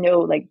 There was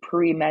no like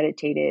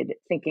premeditated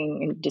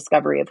thinking and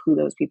discovery of who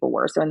those people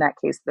were. So in that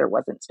case, there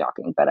wasn't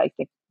stalking, but I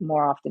think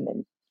more often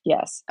than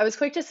yes. I was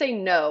quick to say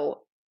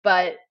no,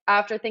 but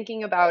after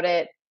thinking about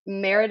it,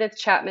 Meredith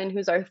Chapman,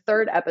 who's our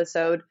third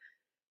episode,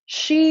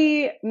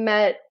 she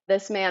met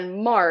this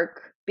man,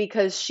 Mark,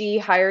 because she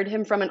hired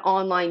him from an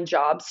online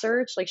job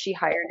search. Like, she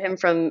hired him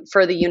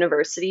for the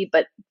university,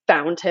 but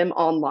found him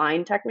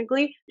online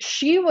technically.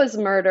 She was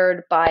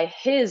murdered by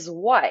his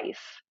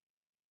wife.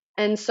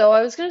 And so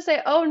I was going to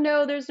say, oh,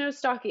 no, there's no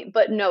stalking.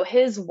 But no,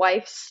 his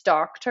wife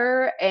stalked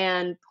her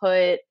and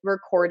put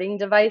recording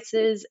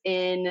devices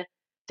in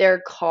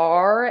their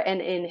car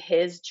and in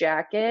his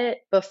jacket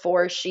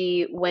before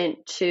she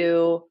went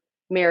to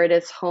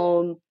Meredith's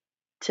home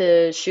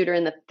to shoot her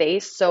in the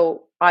face.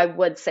 So I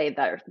would say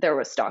that there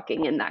was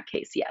stalking in that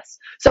case, yes.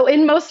 So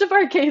in most of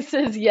our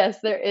cases, yes,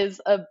 there is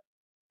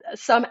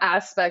some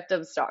aspect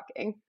of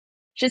stalking.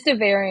 Just a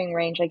varying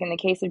range. Like in the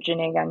case of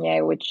Janae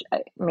Garner, which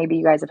maybe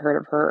you guys have heard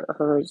of her.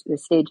 The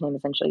stage name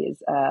essentially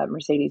is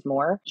Mercedes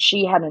Moore.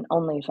 She had an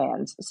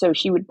OnlyFans. So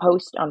she would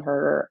post on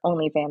her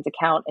OnlyFans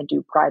account and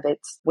do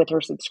privates with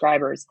her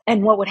subscribers.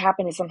 And what would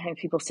happen is sometimes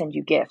people send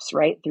you gifts,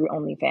 right, through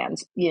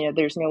OnlyFans.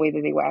 There's no way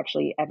that they will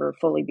actually ever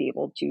fully be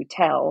able to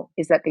tell,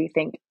 is that they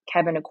think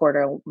Kevin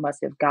Acordo must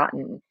have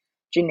gotten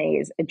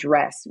Janae's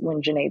address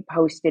when Janae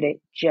posted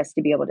it just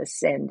to be able to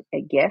send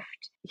a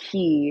gift.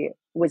 He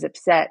was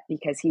upset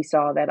because he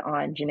saw that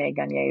on Janae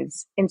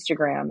Garner's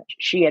Instagram,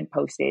 she had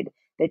posted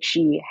that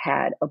she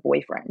had a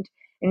boyfriend.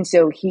 And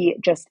so he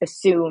just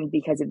assumed,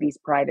 because of these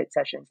private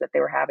sessions that they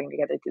were having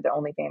together through the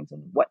OnlyFans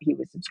and what he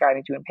was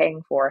subscribing to and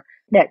paying for,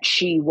 that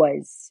she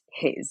was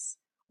his,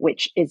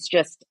 which is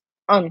just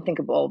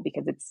unthinkable,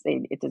 because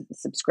it's a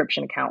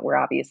subscription account where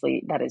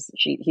obviously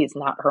he is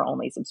not her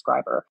only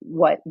subscriber.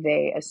 What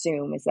they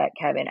assume is that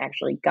Kevin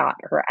actually got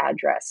her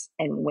address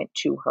and went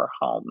to her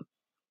home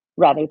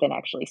rather than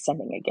actually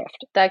sending a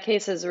gift. That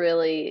case is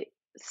really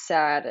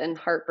sad and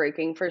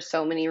heartbreaking for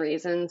so many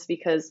reasons,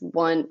 because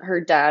one,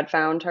 her dad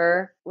found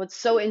her. What's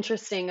so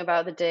interesting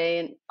about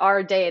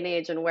our day and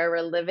age and where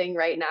we're living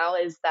right now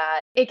is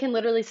that it can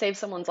literally save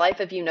someone's life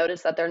if you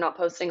notice that they're not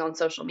posting on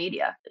social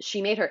media.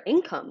 She made her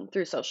income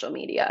through social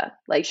media.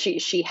 Like,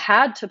 she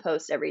had to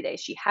post every day.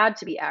 She had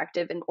to be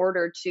active in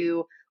order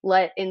to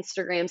let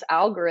Instagram's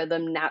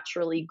algorithm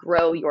naturally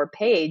grow your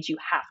page. You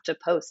have to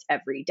post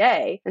every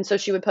day. And so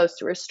she would post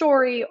to her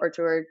story or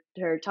to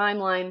her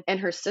timeline.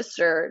 And her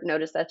sister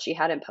noticed that she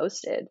hadn't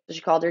posted. So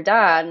she called her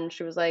dad and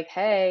she was like,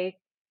 hey,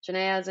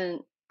 Janae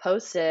hasn't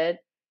posted.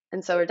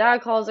 And so her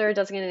dad calls her,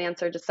 doesn't get an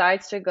answer,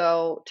 decides to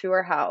go to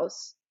her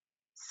house,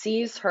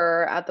 sees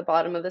her at the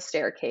bottom of the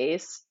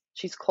staircase.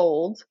 She's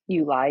cold.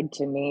 You lied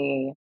to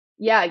me.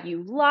 Yeah,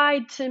 you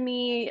lied to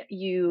me.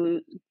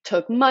 You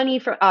took money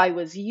from, I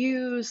was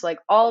used, like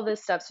all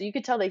this stuff. So you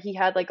could tell that he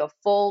had like a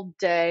full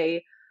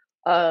day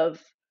of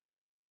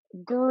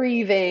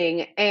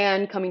grieving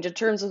and coming to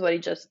terms with what he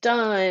just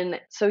done.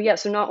 So yeah,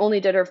 so not only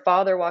did her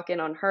father walk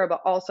in on her,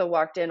 but also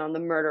walked in on the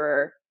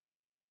murderer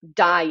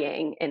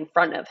dying in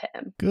front of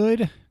him.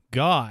 Good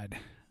God.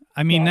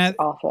 I mean, Yes,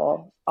 that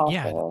awful.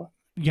 Yeah,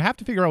 you have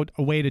to figure out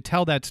a way to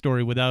tell that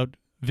story without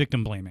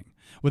victim blaming,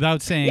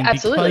 without saying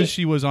because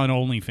she was on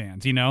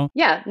OnlyFans, you know?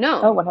 Yeah,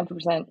 no. Oh, 100%.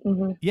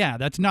 Mm-hmm. Yeah,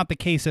 that's not the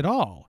case at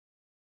all.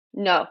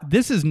 No.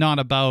 This is not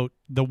about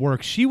the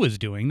work she was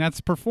doing.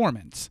 That's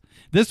performance.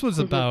 This was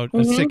about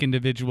a sick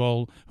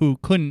individual who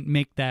couldn't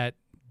make that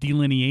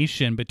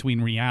delineation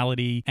between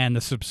reality and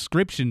the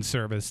subscription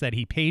service that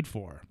he paid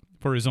for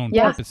his own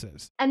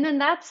purposes. And then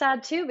that's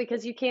sad too,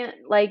 because you can't,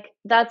 like,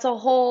 that's a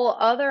whole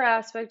other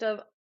aspect of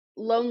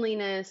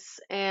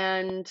loneliness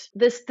and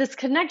this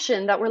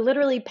connection that we're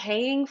literally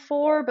paying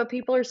for, but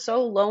people are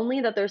so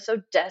lonely that they're so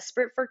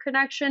desperate for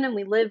connection. And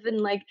we live in,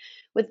 like,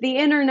 with the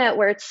internet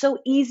where it's so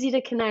easy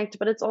to connect,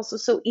 but it's also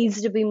so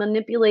easy to be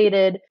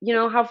manipulated. You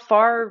know how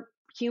far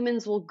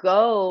humans will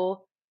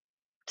go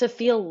to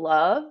feel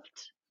loved.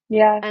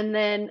 Yeah. And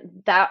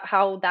then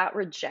how that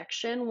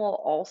rejection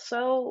will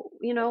also,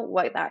 you know,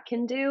 what that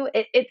can do.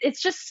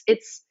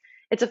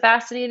 It's a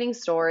fascinating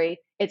story.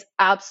 It's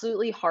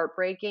absolutely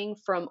heartbreaking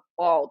from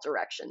all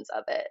directions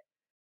of it.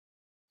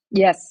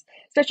 Yes,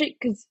 especially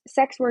because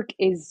sex work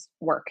is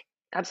work.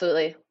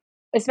 Absolutely.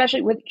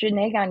 Especially with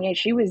Janae Gagne,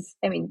 she was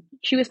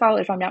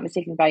followed, if I'm not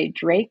mistaken, by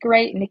Drake,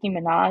 right? Nicki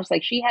Minaj.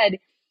 Like, she had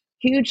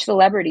huge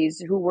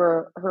celebrities who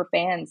were her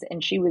fans,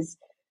 and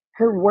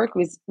her work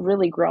was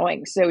really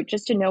growing. So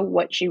just to know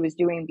what she was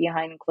doing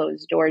behind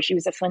closed doors, she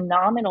was a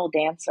phenomenal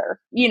dancer.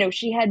 You know,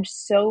 she had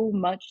so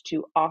much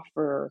to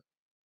offer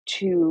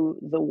to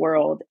the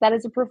world. That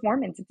is a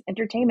performance. It's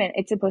entertainment.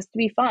 It's supposed to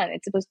be fun.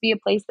 It's supposed to be a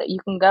place that you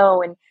can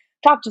go and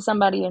talk to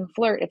somebody and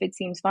flirt if it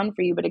seems fun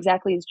for you. But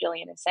exactly as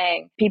Jillian is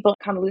saying, people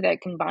convolute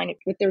that, combine it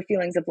with their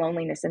feelings of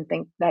loneliness and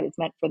think that it's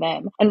meant for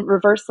them. And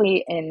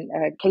reversely, in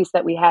a case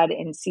that we had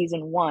in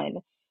season 1,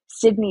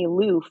 Sydney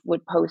Loof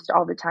would post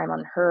all the time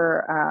on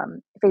her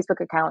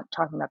Facebook account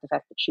talking about the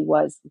fact that she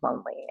was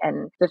lonely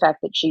and the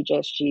fact that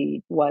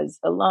she was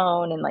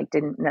alone and, like,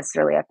 didn't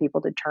necessarily have people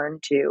to turn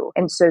to.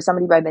 And so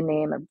somebody by the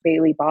name of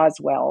Bailey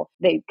Boswell,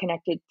 they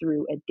connected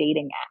through a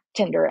dating app,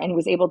 Tinder, and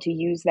was able to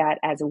use that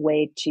as a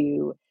way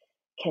to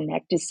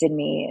connect to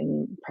Sydney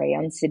and prey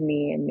on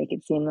Sydney and make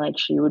it seem like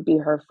she would be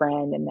her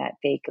friend and that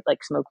they could,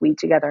 like, smoke weed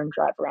together and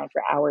drive around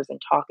for hours and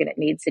talk, and it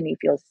made Sydney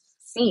feel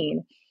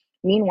seen.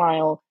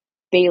 Meanwhile,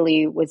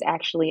 Bailey was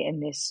actually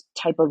in this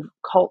type of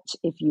cult,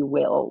 if you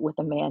will, with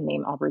a man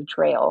named Aubrey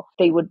Trail.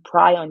 They would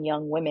pry on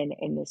young women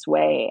in this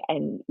way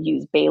and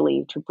use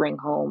Bailey to bring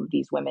home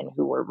these women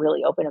who were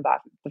really open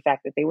about the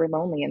fact that they were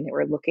lonely and they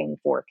were looking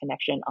for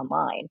connection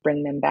online,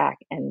 bring them back,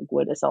 and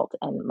would assault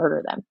and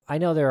murder them. I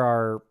know there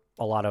are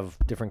a lot of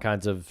different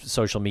kinds of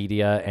social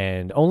media,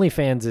 and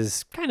OnlyFans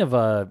is kind of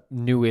a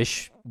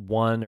newish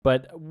one.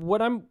 But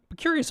what I'm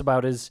curious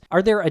about is,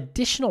 are there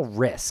additional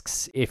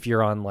risks if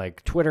you're on,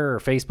 like, Twitter or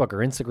Facebook or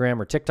Instagram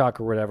or TikTok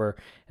or whatever,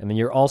 and then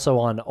you're also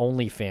on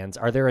OnlyFans?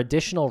 Are there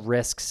additional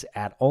risks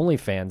at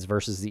OnlyFans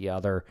versus the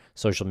other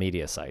social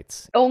media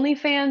sites?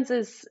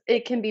 OnlyFans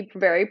it can be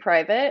very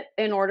private.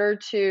 In order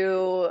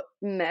to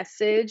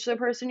message the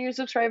person you're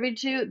subscribing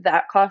to,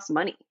 that costs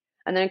money.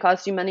 And then it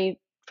costs you money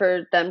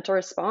for them to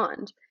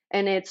respond.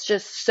 And it's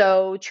just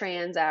so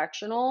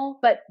transactional.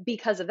 But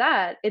because of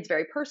that, it's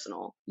very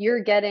personal.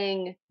 You're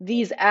getting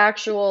these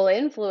actual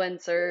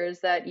influencers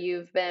that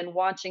you've been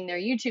watching their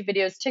YouTube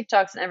videos,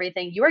 TikToks, and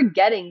everything. You are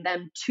getting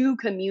them to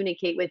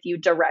communicate with you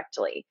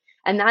directly.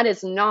 And that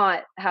is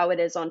not how it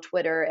is on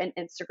Twitter and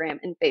Instagram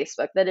and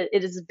Facebook. That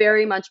it is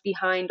very much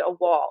behind a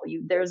wall.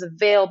 There's a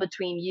veil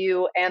between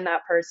you and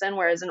that person.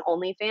 Whereas in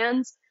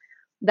OnlyFans,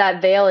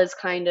 that veil is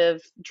kind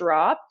of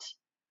dropped,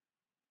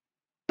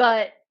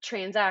 but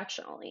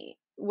transactionally,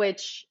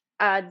 which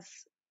adds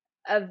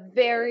a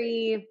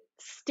very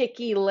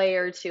sticky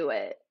layer to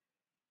it,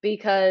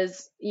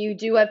 because you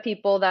do have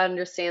people that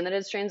understand that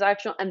it's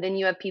transactional, and then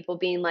you have people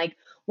being like,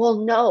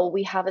 well, no,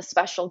 we have a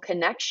special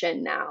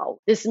connection now.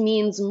 This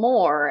means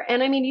more.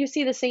 And I mean, you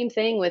see the same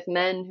thing with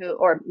men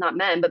or not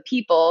men, but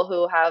people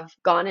who have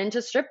gone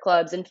into strip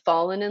clubs and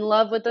fallen in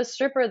love with a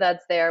stripper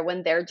that's there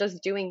when they're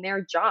just doing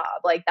their job.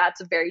 Like, that's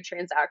a very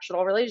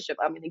transactional relationship.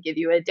 I'm going to give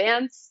you a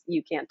dance.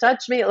 You can't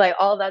touch me. Like,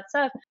 all that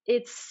stuff.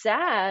 It's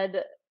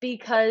sad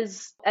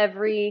because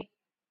every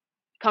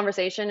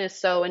conversation is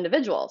so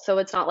individual. So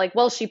it's not like,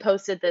 well, she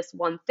posted this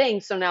one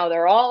thing, so now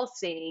they're all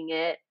seeing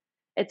it.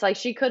 It's like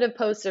she could have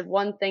posted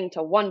one thing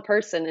to one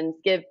person and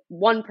give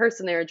one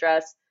person their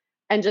address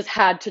and just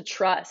had to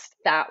trust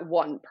that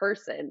one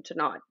person to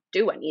not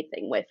do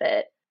anything with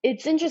it.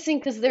 It's interesting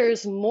because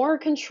there's more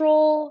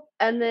control,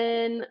 and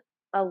then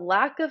a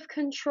lack of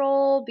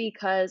control,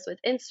 because with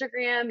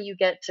Instagram, you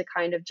get to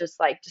kind of just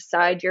like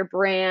decide your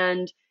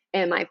brand.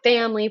 Am I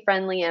family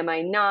friendly? Am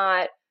I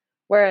not?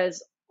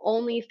 Whereas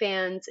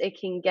OnlyFans, it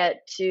can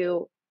get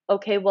to,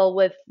 okay, well,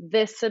 with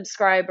this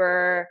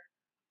subscriber,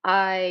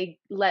 I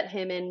let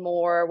him in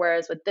more,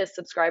 whereas with this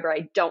subscriber,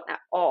 I don't at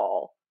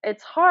all.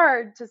 It's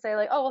hard to say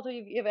like, oh, well,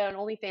 if you have an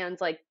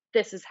OnlyFans, like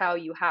this is how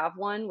you have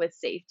one with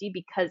safety,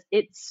 because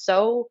it's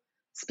so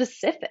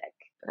specific.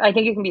 I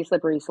think it can be a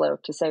slippery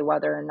slope to say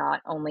whether or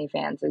not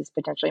OnlyFans is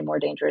potentially more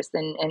dangerous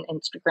than an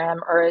Instagram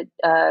or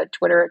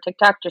Twitter or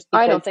TikTok, just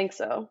because. I don't think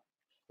so.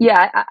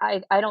 Yeah,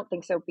 I don't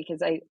think so,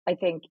 because I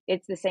think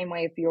it's the same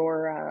way if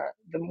you're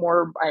the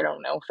more, I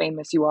don't know,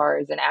 famous you are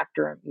as an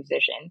actor or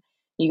musician.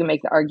 You can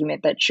make the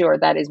argument that, sure,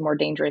 that is more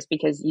dangerous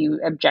because you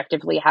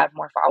objectively have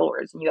more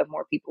followers and you have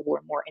more people who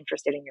are more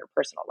interested in your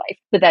personal life.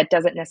 But that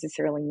doesn't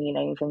necessarily mean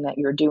anything that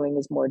you're doing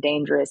is more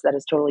dangerous. That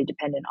is totally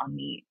dependent on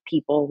the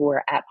people who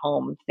are at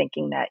home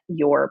thinking that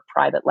your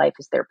private life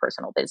is their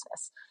personal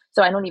business.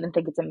 So I don't even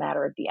think it's a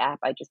matter of the app.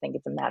 I just think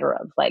it's a matter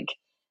of like,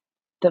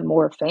 the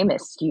more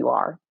famous you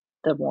are,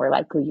 the more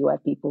likely you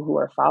have people who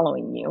are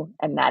following you.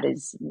 And that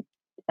is,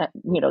 that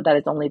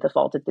is only the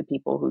fault of the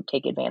people who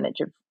take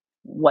advantage of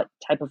what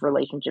type of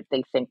relationship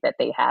they think that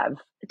they have.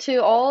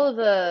 To all of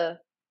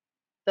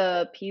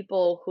the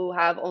people who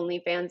have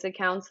OnlyFans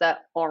accounts that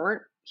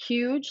aren't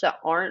huge, that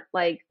aren't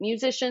like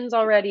musicians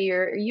already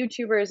or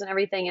YouTubers and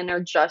everything, and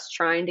they're just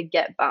trying to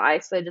get by,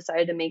 so they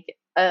decided to make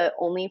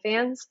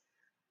OnlyFans,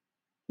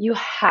 you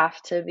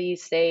have to be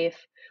safe.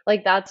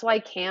 Like, that's why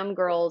cam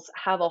girls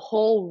have a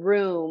whole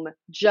room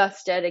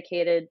just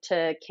dedicated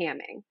to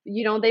camming.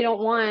 They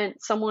don't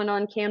want someone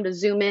on cam to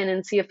zoom in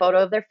and see a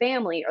photo of their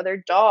family or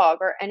their dog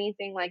or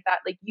anything like that.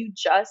 Like, you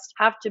just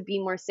have to be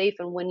more safe.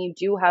 And when you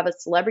do have a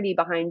celebrity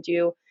behind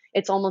you,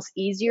 it's almost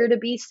easier to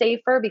be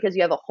safer because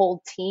you have a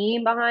whole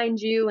team behind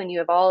you and you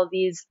have all of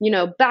these,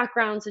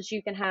 backgrounds that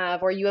you can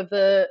have, or you have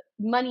the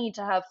money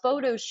to have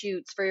photo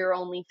shoots for your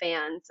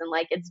OnlyFans. And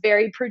like, it's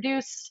very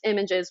produced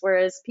images,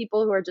 whereas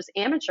people who are just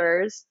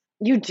amateurs,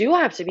 you do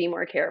have to be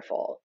more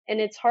careful. And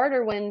it's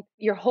harder when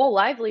your whole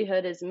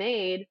livelihood is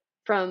made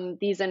from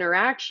these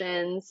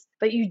interactions,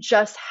 but you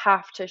just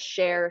have to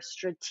share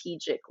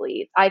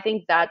strategically. I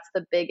think that's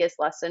the biggest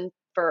lesson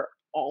for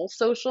all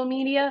social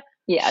media.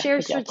 Yeah, share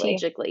exactly.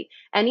 strategically.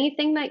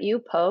 Anything that you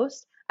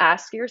post,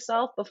 ask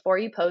yourself before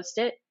you post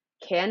it,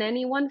 can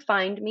anyone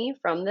find me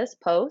from this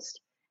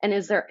post? And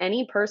is there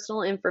any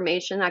personal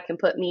information that can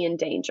put me in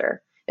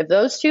danger? If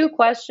those two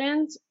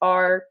questions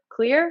are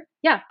clear,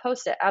 yeah,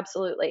 post it.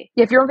 Absolutely.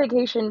 If you're on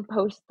vacation,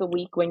 post the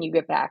week when you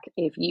get back.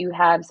 If you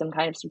have some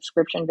kind of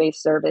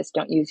subscription-based service,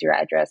 don't use your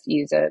address,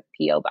 use a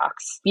P.O.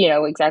 box.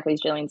 Exactly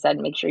as Jillian said,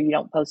 make sure you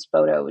don't post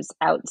photos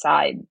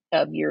outside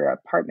of your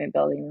apartment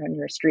building or on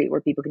your street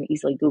where people can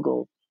easily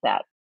Google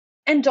that.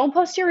 And don't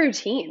post your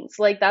routines.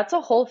 Like, that's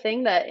a whole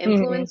thing that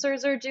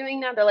influencers are doing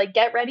now. They're like,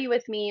 get ready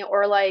with me,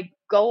 or like,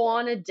 go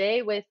on a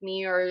day with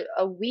me, or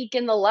a week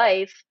in the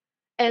life.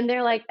 And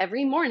they're like,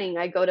 every morning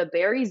I go to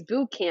Barry's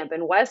boot camp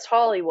in West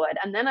Hollywood,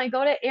 and then I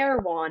go to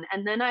Erewhon,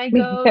 and then I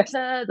go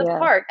to the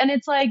park. And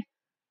it's like,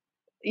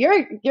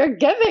 you're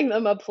giving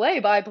them a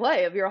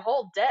play-by-play of your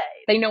whole day.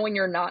 They know when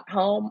you're not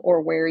home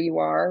or where you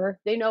are.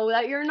 They know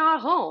that you're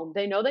not home.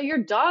 They know that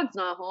your dog's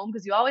not home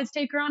because you always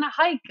take her on a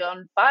hike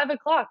on 5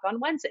 o'clock on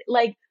Wednesday.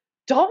 Like,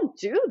 don't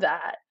do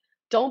that.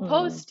 Don't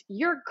post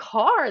your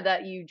car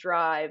that you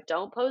drive.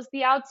 Don't post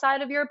the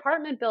outside of your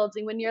apartment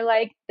building when you're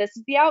like, this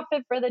is the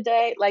outfit for the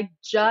day. Like,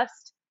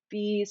 just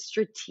be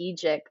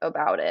strategic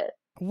about it.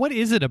 What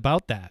is it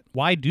about that?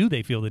 Why do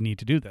they feel the need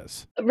to do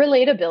this?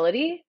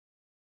 Relatability.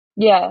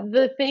 Yeah.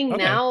 The thing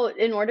now,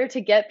 in order to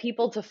get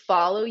people to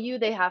follow you,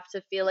 they have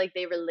to feel like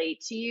they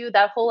relate to you.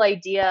 That whole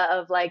idea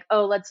of like,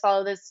 oh, let's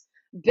follow this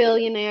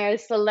billionaire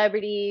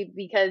celebrity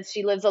because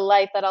she lives a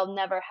life that I'll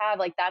never have.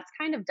 Like, that's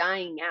kind of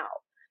dying out.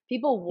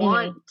 People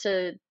want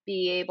to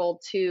be able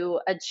to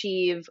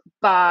achieve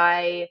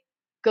by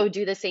go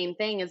do the same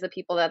thing as the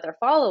people that they're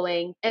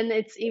following. And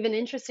it's even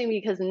interesting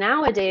because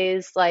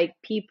nowadays, like,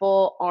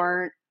 people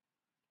aren't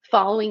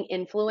following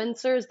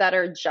influencers that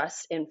are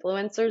just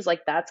influencers.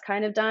 Like, that's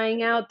kind of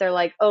dying out. They're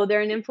like, oh,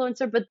 they're an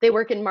influencer, but they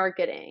work in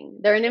marketing.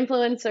 They're an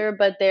influencer,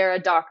 but they're a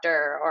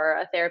doctor or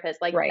a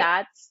therapist. Like,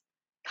 that's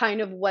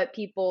kind of what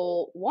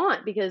people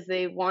want because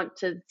they want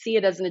to see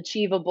it as an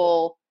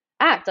achievable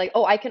act. Like,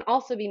 oh, I can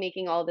also be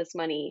making all this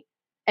money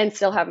and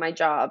still have my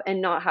job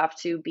and not have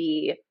to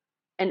be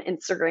an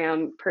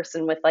Instagram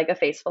person with like a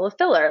face full of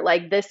filler.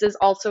 Like, this is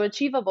also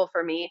achievable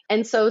for me.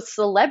 And so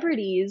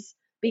celebrities,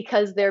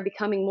 because they're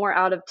becoming more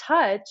out of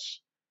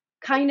touch,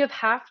 kind of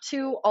have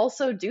to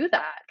also do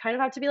that. Kind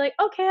of have to be like,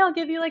 okay, I'll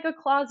give you like a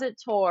closet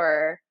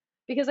tour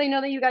because I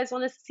know that you guys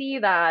want to see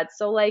that.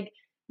 So like,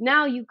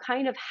 now you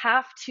kind of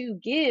have to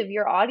give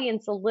your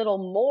audience a little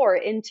more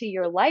into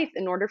your life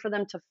in order for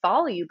them to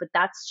follow you. But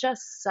that's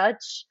just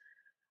such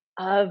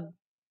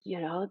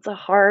it's a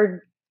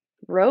hard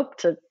rope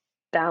to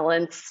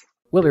balance.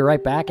 We'll be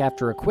right back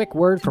after a quick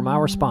word from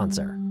our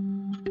sponsor.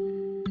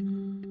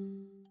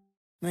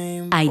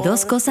 Hay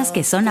dos cosas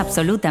que son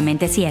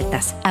absolutamente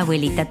ciertas.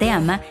 Abuelita te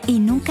ama y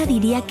nunca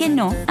diría que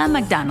no a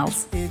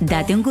McDonald's.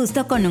 Date un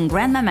gusto con un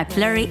Grandma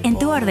McFlurry en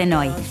tu orden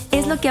hoy.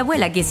 Es lo que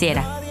abuela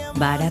quisiera.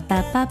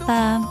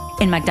 Barapapapa.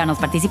 En McDonald's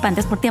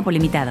participantes por tiempo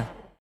limitado.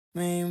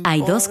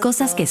 Hay dos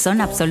cosas que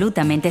son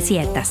absolutamente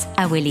ciertas.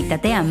 Abuelita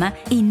te ama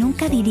y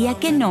nunca diría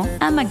que no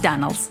a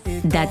McDonald's.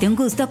 Date un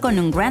gusto con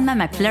un Grandma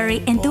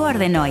McFlurry en tu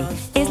orden hoy.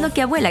 Es lo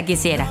que abuela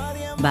quisiera.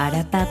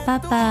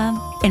 Barapapapa.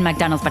 En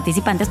McDonald's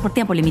participantes por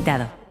tiempo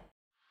limitado.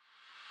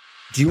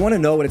 Do you want to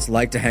know what it's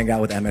like to hang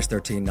out with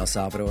MS-13 in El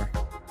Salvador?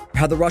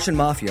 How the Russian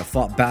mafia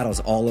fought battles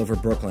all over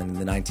Brooklyn in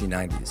the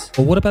 1990s?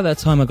 Or what about that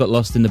time I got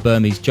lost in the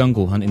Burmese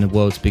jungle hunting the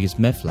world's biggest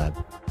meth lab?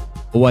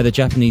 Or why the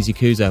Japanese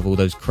Yakuza have all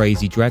those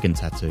crazy dragon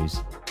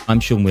tattoos? I'm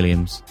Sean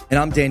Williams. And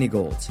I'm Danny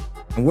Gold,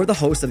 and we're the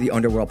hosts of the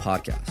Underworld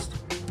podcast.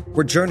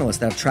 We're journalists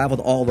that have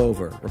traveled all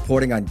over,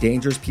 reporting on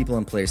dangerous people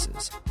and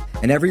places.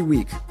 And every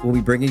week, we'll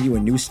be bringing you a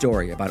new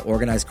story about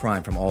organized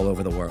crime from all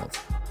over the world.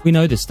 We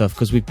know this stuff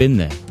because we've been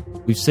there,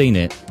 we've seen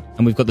it,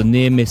 and we've got the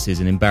near misses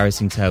and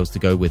embarrassing tales to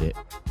go with it.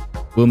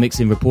 We'll mix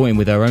in reporting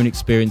with our own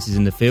experiences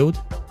in the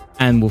field,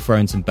 and we'll throw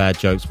in some bad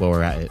jokes while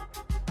we're at it.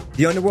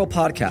 The Underworld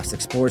podcast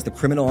explores the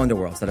criminal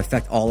underworlds that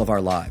affect all of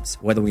our lives,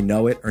 whether we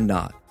know it or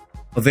not.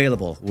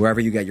 Available wherever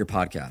you get your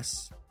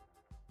podcasts.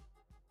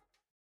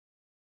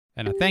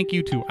 And a thank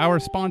you to our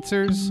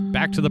sponsors.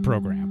 Back to the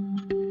program.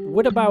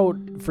 What about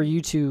for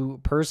you two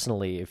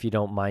personally, if you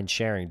don't mind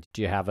sharing?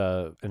 Do you have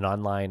an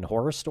online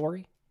horror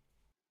story?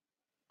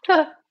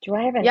 Do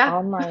I have an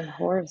online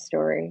horror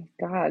story?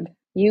 God,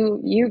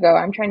 you go.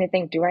 I'm trying to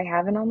think. Do I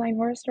have an online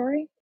horror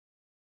story?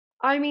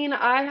 I mean,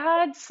 I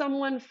had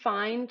someone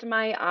find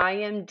my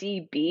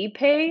IMDb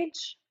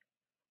page,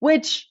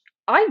 which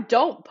I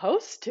don't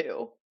post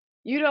to.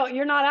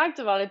 You're not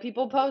active on it.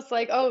 People post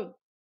like, "Oh,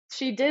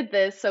 she did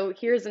this, so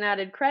here's an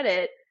added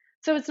credit."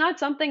 So it's not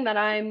something that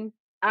I'm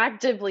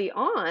actively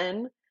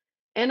on.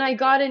 And I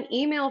got an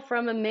email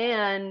from a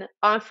man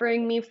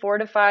offering me $4,000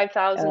 to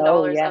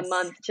 $5,000 a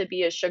month to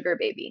be a sugar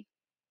baby,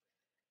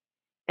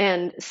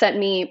 and sent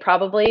me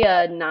probably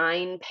a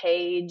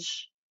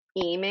 9-page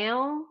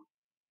email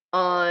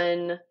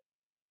on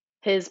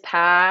his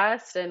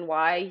past and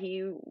why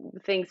he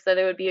thinks that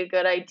it would be a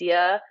good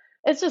idea.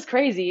 It's just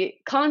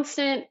crazy.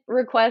 Constant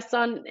requests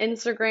on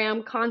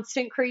Instagram,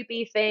 constant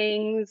creepy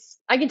things.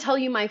 I can tell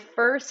you my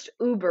first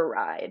Uber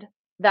ride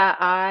that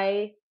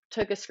I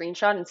took a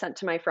screenshot and sent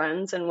to my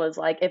friends and was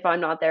like, if I'm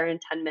not there in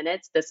 10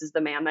 minutes, this is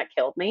the man that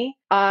killed me.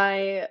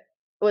 I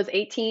was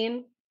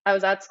 18. I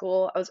was at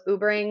school. I was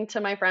Ubering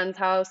to my friend's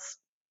house.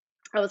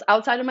 I was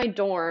outside of my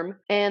dorm,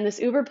 and this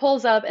Uber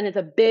pulls up, and it's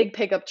a big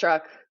pickup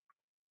truck.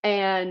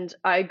 And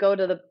I go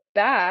to the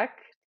back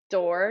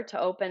door to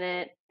open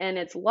it, and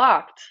it's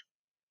locked.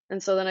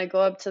 And so then I go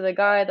up to the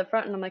guy at the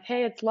front, and I'm like,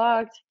 hey, it's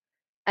locked.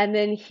 And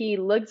then he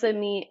looks at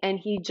me, and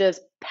he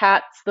just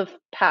pats the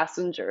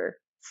passenger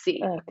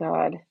seat. Oh,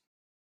 God.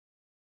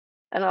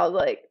 And I was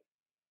like,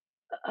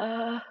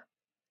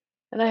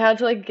 and I had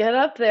to like get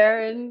up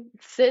there and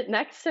sit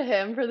next to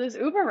him for this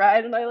Uber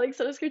ride. And I like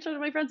sent a screenshot to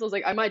my friends. I was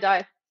like, I might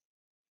die.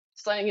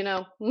 Just letting you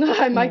know,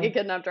 I might get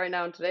kidnapped right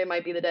now, and today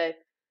might be the day.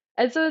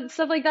 And so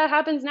stuff like that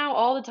happens now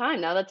all the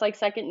time. Now that's like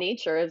second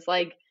nature. It's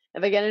like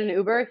if I get in an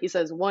Uber, he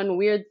says one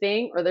weird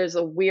thing or there's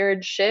a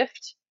weird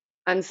shift,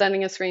 I'm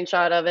sending a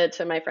screenshot of it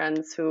to my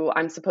friends who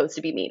I'm supposed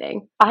to be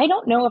meeting. I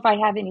don't know if I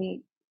have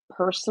any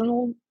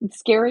personal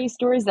scary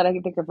stories that I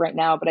can think of right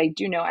now, but I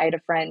do know I had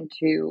a friend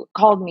who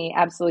called me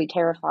absolutely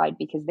terrified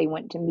because they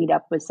went to meet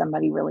up with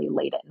somebody really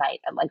late at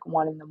night at like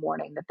 1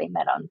 a.m. that they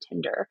met on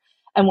Tinder.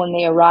 And when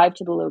they arrived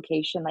to the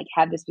location, like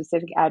had the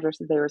specific address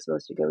that they were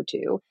supposed to go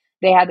to,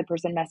 they had the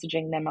person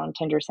messaging them on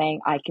Tinder saying,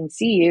 I can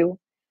see you.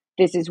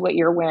 This is what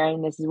you're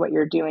wearing. This is what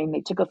you're doing.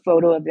 They took a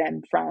photo of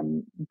them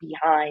from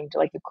behind,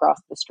 like across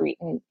the street.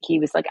 And he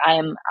was like, I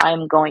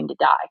am going to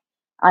die.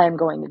 I am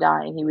going to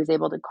die. And he was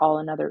able to call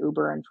another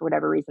Uber. And for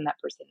whatever reason, that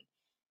person,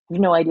 I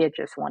have no idea,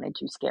 just wanted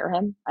to scare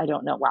him. I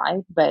don't know why,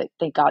 but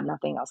thank God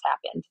nothing else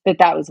happened. But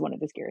that was one of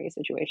the scariest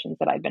situations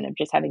that I've been of,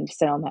 just having to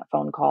sit on that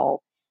phone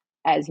call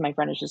as my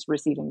friend is just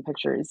receiving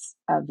pictures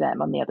of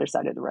them on the other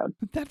side of the road.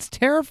 That's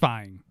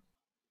terrifying.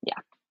 Yeah.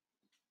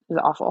 It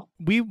was awful.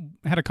 We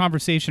had a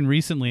conversation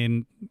recently,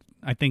 and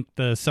I think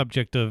the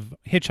subject of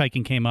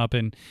hitchhiking came up,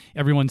 and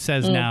everyone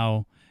says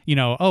now, you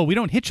know, oh, we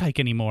don't hitchhike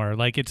anymore.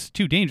 Like, it's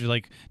too dangerous.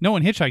 Like, no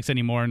one hitchhikes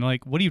anymore. And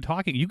like, what are you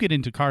talking? You get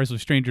into cars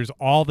with strangers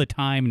all the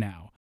time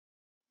now.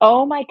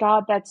 Oh my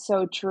God, that's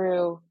so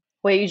true.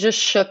 Wait, you just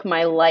shook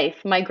my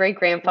life. My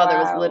great-grandfather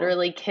was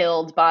literally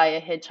killed by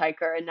a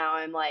hitchhiker, and now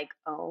I'm like,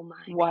 oh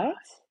my God.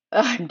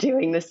 I'm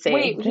doing the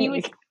same thing.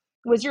 Wait,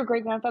 was your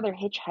great-grandfather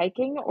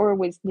hitchhiking, or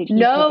did he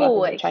pick up a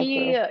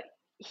hitchhiker?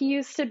 He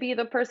used to be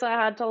the person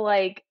I had to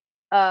like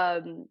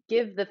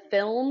give the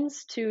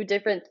films to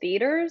different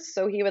theaters,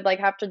 so he would like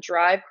have to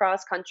drive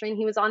cross country, and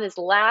he was on his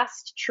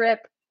last trip.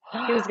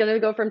 He was going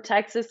to go from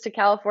Texas to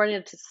California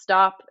to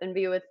stop and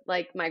be with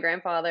like my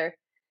grandfather.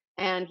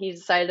 And he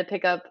decided to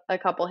pick up a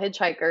couple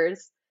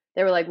hitchhikers.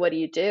 They were like, what do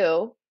you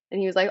do? And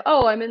he was like,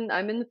 oh, I'm in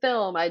the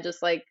film. I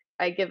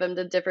I give them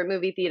to different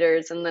movie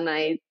theaters, and then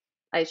I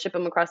ship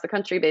them across the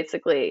country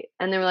basically.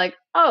 And they were like,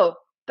 "Oh,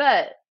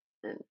 bet,"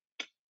 and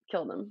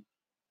killed them.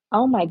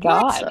 Oh my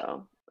God.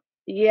 So,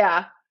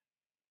 yeah,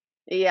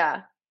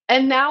 yeah.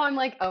 And now I'm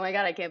like, oh my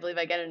God, I can't believe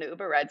I get into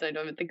Uber rides and I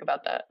don't even think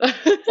about that.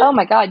 Oh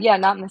my God. Yeah,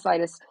 not in the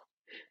slightest.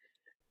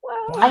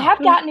 Wow. I have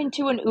gotten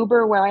into an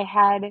Uber where I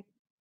had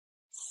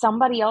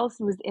somebody else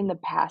who was in the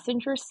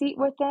passenger seat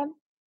with them.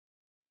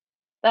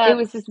 That's It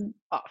was this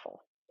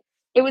awful.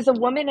 It was a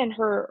woman and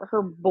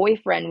her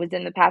boyfriend was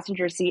in the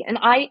passenger seat, and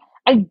I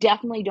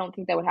definitely don't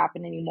think that would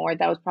happen anymore.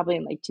 That was probably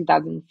in like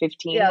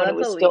 2015 Yeah, when it that's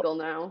was illegal still.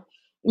 now.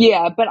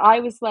 Yeah, but I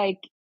was like,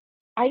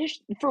 I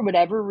just for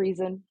whatever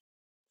reason,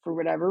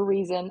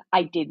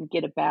 I didn't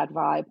get a bad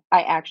vibe.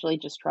 I actually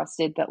just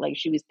trusted that like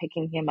she was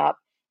picking him up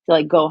to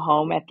like go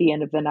home at the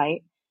end of the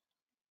night.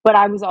 But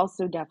I was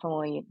also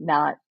definitely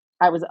not.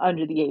 I was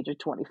under the age of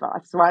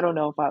 25, so I don't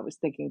know if I was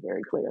thinking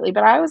very clearly.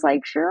 But I was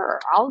like, sure,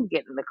 I'll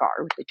get in the car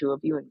with the two of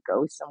you and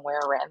go somewhere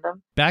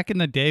random. Back in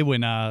the day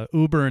when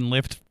Uber and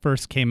Lyft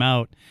first came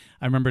out,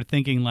 I remember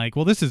thinking like,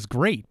 well, this is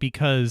great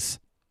because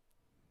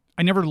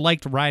I never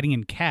liked riding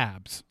in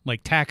cabs,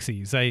 like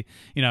taxis.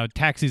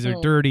 Taxis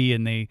are dirty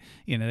and they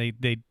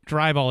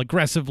drive all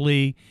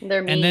aggressively.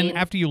 They're mean. And then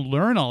after you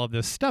learn all of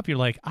this stuff, you're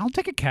like, I'll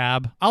take a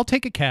cab.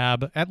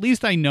 At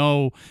least I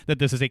know that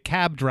this is a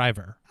cab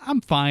driver. I'm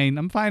fine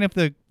if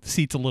the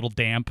seat's a little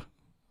damp.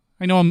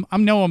 I know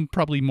I'm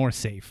probably more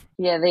safe.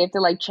 Yeah, they have to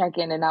like check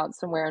in and out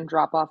somewhere and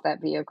drop off that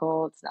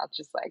vehicle. It's not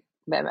just like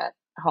them at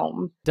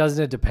home.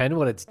 Doesn't it depend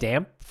what it's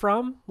damp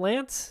from,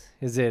 Lance?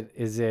 Is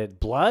it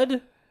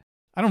blood?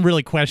 I don't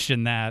really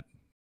question that.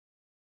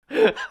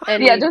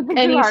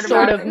 Any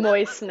sort of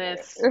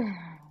moistness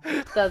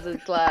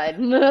doesn't slide.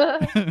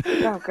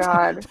 Oh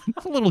God.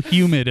 It's a little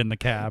humid in the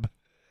cab.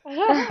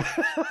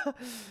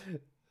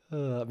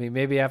 I mean,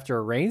 maybe after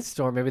a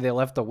rainstorm, maybe they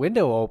left the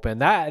window open.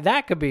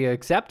 That could be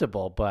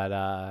acceptable, but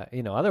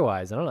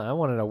otherwise, I don't know. I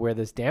want to know where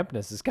this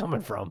dampness is coming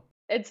from.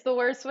 It's the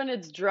worst when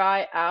it's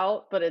dry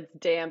out, but it's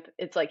damp.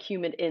 It's like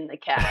humid in the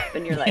cab,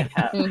 and you're like,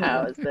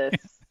 how is this?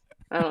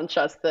 I don't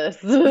trust this.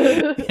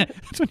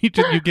 That's when you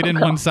get in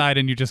one side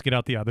and you just get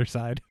out the other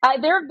side.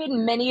 There have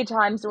been many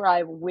times where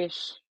I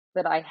wish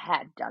that I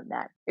had done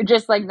that.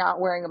 Just like not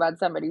worrying about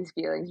somebody's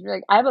feelings. You're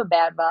like, I have a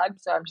bad vibe,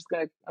 so I'm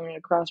gonna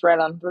cross right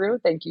on through.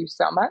 Thank you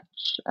so much.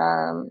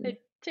 Hey,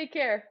 take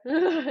care.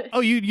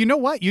 Oh, you know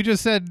what? You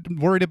just said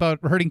worried about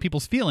hurting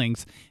people's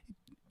feelings.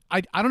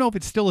 I don't know if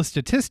it's still a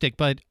statistic,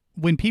 but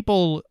when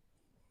people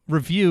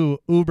review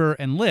Uber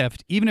and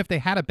Lyft, even if they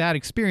had a bad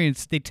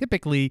experience, they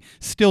typically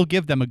still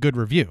give them a good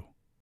review.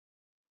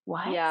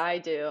 What? Yeah, I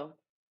do.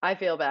 I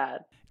feel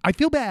bad. I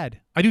feel bad.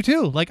 I do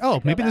too. Like, oh,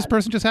 maybe this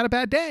person just had a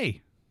bad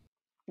day.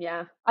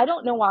 Yeah. I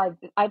don't know why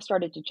I've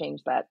started to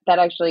change that. That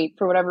actually,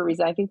 for whatever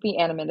reason, I think the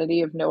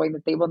anonymity of knowing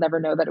that they will never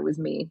know that it was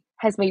me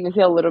has made me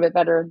feel a little bit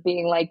better.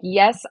 Being like,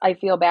 yes, I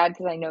feel bad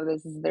because I know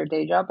this is their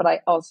day job, but I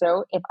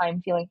also, if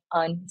I'm feeling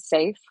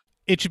unsafe,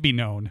 it should be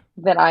known.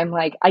 That I'm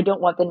like, I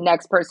don't want the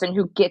next person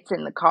who gets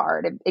in the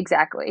car to,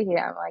 exactly.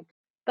 Yeah, I'm like.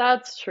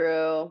 That's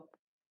true.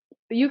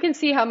 But you can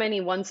see how many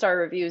 1-star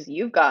reviews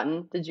you've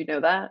gotten. Did you know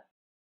that?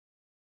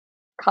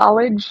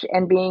 College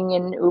and being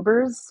in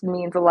Ubers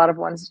means a lot of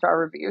 1-star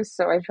reviews.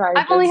 So I try.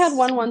 I've only had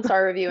one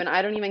 1-star review and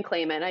I don't even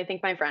claim it. I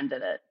think my friend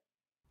did it.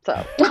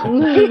 So.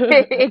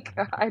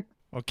 God.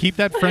 Well, keep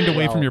that friend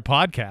away from your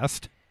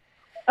podcast.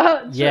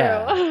 Oh, true.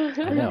 Yeah,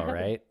 I know,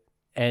 right?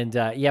 And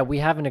we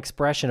have an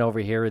expression over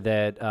here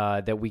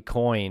that we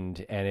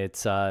coined, and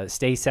it's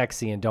 "stay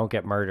sexy and don't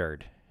get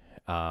murdered."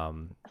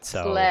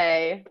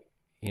 Slay.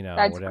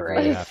 That's whatever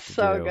great. you have to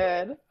so do.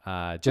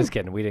 Good. Just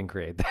kidding. We didn't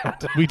create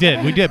that. We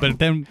did, but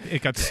then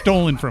it got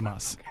stolen from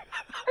us.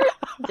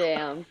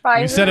 Damn.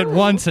 We said it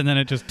once, and then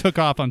it just took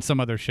off on some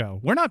other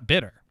show. We're not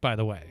bitter, by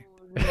the way.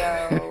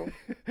 No.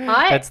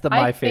 That's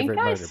my favorite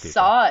murder people. I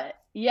saw it.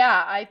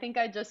 Yeah, I think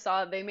I just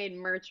saw it. They made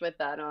merch with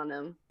that on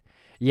him.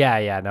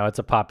 Yeah, no, it's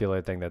a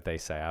popular thing that they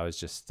say. I was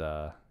just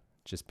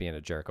being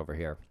a jerk over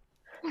here.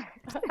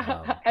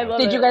 I love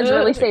Did you guys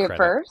really say it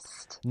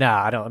first? No,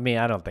 I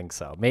don't think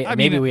so.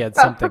 Maybe we had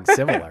something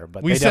similar,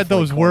 but we said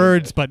those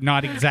words, but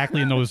not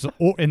exactly in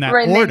that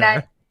right,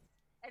 order.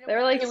 They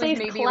were like, it was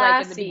maybe classy,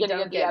 like in the beginning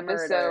don't of the get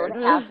episode,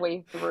 murdered.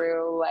 halfway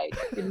through, like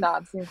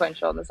not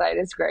sequential on the side.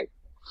 It's great.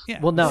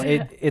 Yeah. Well, no,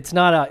 it's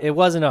not. It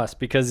wasn't us,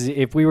 because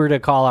if we were to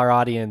call our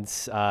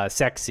audience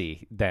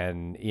sexy,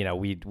 then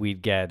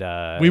we'd get.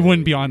 We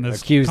wouldn't be on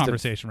this accused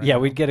conversation of, right yeah, now.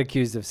 we'd get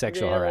accused of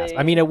sexual Really? harassment.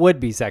 I mean, it would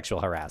be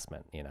sexual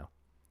harassment,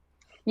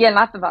 Yeah,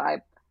 not the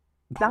vibe.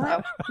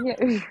 Not.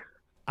 Yeah.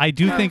 I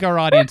do think our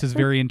audience is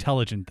very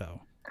intelligent,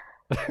 though.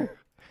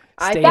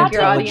 I Stay think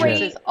your intelligent.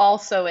 audience is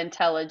also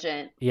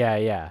intelligent.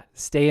 Yeah.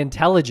 Stay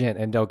intelligent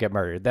and don't get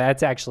murdered.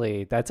 That's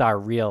our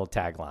real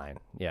tagline.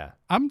 Yeah.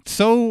 I'm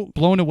so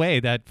blown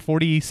away that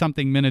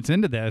 40-something minutes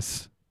into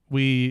this,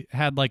 we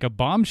had like a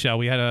bombshell.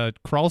 We had a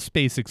crawl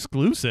space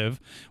exclusive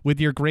with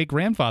your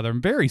great-grandfather.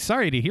 I'm very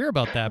sorry to hear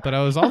about that, but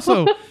I was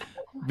also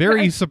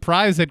very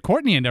surprised that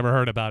Kourtney had never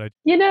heard about it.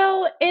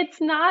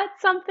 It's not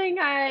something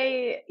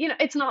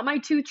it's not my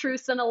 2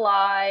 truths and a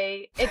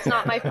lie. It's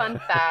not my fun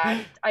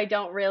fact. I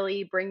don't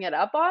really bring it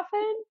up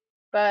often,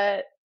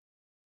 but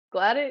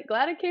glad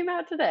it came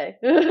out today.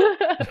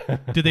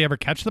 Did they ever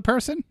catch the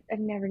person? I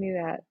never knew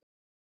that.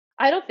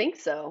 I don't think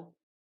so.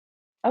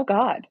 Oh,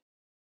 God.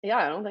 Yeah,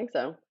 I don't think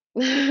so.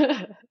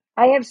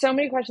 I have so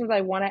many questions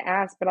I want to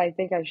ask, but I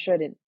think I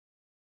shouldn't.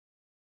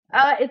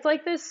 It's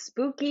like this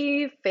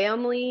spooky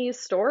family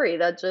story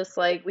that just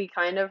like we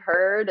kind of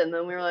heard, and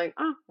then we were like,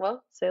 oh,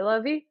 well, c'est la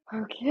vie.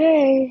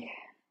 Okay.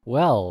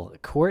 Well,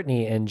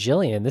 Kourtney and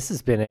Jillian, this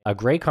has been a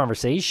great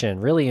conversation,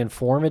 really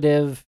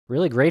informative,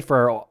 really great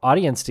for our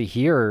audience to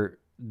hear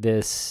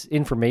this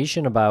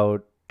information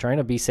about trying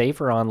to be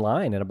safer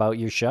online and about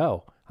your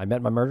show. I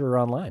Met My Murderer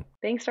Online.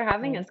 Thanks for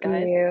having us,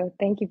 guys.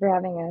 Thank you for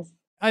having us.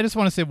 I just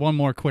want to say one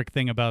more quick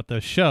thing about the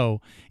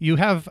show. You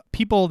have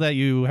people that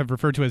you have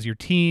referred to as your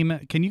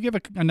team. Can you give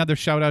another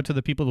shout out to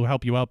the people who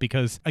help you out?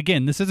 Because,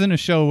 again, this isn't a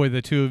show where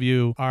the two of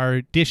you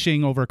are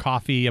dishing over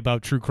coffee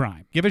about true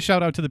crime. Give a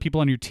shout out to the people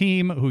on your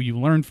team who you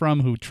learn from,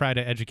 who try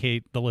to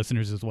educate the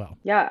listeners as well.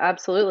 Yeah,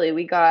 absolutely.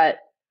 We got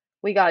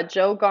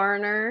Joe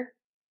Garner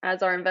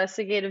as our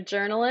investigative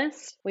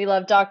journalist. We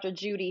love Dr.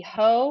 Judy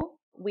Ho.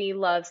 We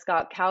love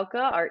Scott Kalka,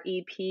 our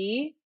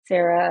EP.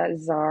 Sarah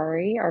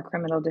Zari, our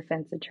criminal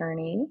defense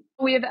attorney.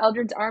 We have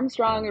Eldridge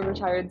Armstrong, a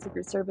retired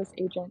Secret Service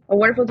agent. A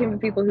wonderful team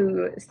of people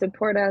who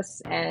support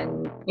us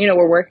and,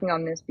 were working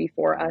on this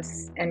before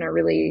us and are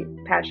really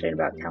passionate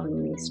about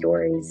telling these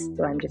stories.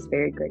 So I'm just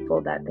very grateful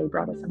that they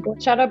brought us on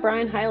board. Shout out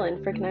Brian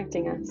Hyland for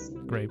connecting us.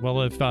 Great.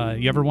 Well, if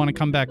you ever want to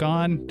come back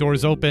on,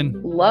 doors open.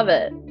 Love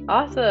it.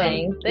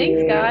 Awesome.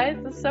 Thanks, guys.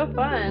 This is so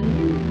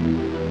fun.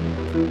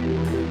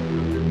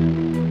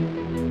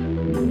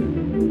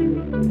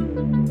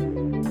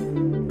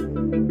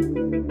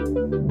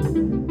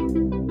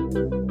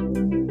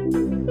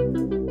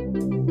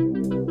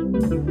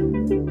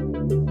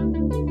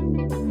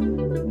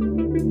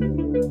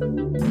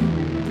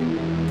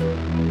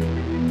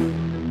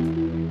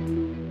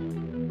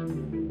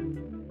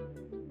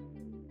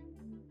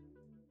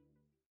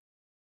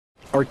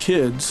 Our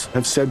kids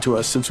have said to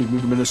us since we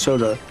moved to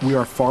Minnesota, we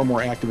are far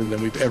more active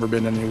than we've ever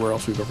been anywhere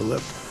else we've ever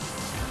lived.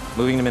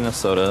 Moving to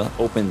Minnesota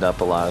opened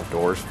up a lot of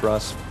doors for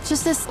us.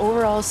 Just this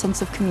overall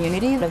sense of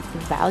community, of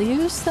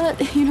values that,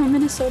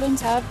 Minnesotans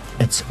have.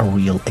 It's a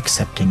real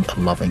accepting,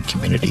 loving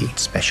community,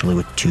 especially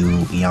with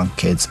 2 young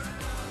kids.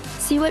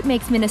 See what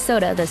makes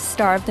Minnesota the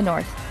star of the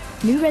North.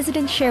 New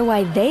residents share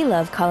why they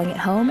love calling it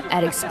home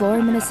at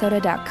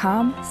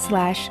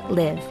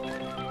exploreminnesota.com/live.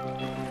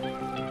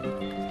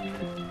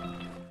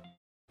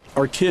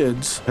 Our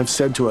kids have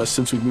said to us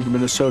since we moved to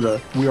Minnesota,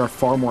 we are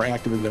far more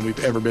active than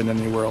we've ever been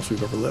anywhere else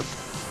we've ever lived.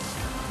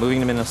 Moving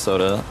to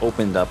Minnesota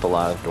opened up a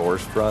lot of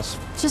doors for us.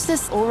 Just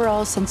this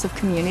overall sense of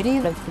community,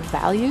 of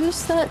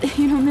values that,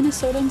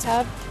 Minnesotans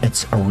have.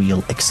 It's a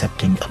real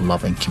accepting,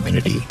 loving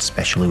community,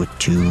 especially with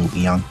 2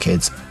 young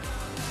kids.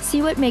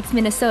 See what makes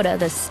Minnesota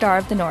the star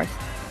of the North.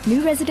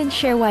 New residents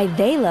share why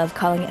they love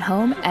calling it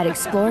home at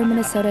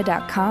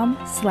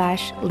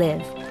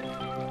exploreminnesota.com/live.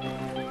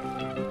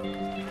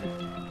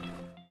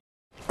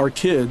 Our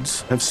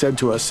kids have said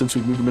to us since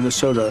we moved to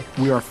Minnesota,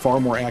 we are far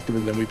more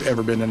active than we've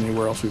ever been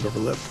anywhere else we've ever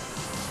lived.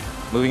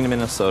 Moving to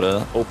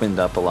Minnesota opened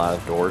up a lot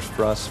of doors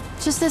for us.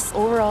 Just this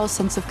overall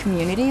sense of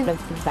community, of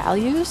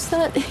values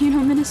that,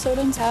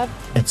 Minnesotans have.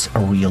 It's a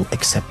real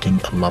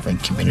accepting, loving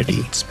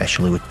community,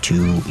 especially with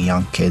 2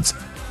 young kids.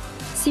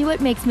 See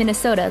what makes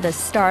Minnesota the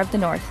star of the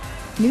North.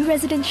 New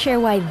residents share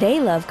why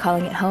they love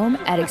calling it home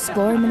at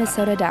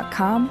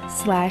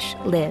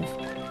exploreminnesota.com/live.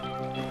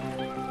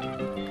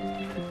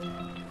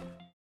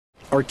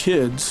 Our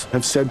kids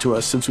have said to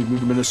us since we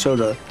moved to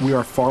Minnesota, we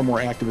are far more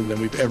active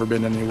than we've ever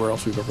been anywhere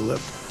else we've ever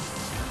lived.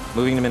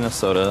 Moving to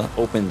Minnesota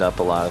opened up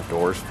a lot of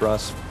doors for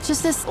us.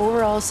 Just this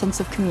overall sense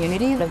of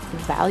community, of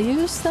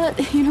values that,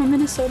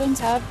 Minnesotans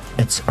have.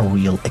 It's a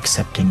real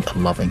accepting,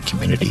 loving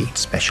community,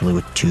 especially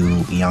with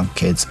 2 young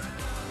kids.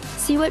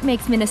 See what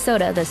makes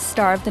Minnesota the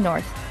star of the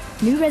North.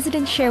 New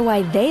residents share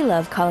why they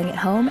love calling it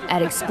home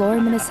at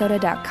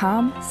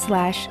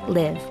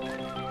exploreminnesota.com/live.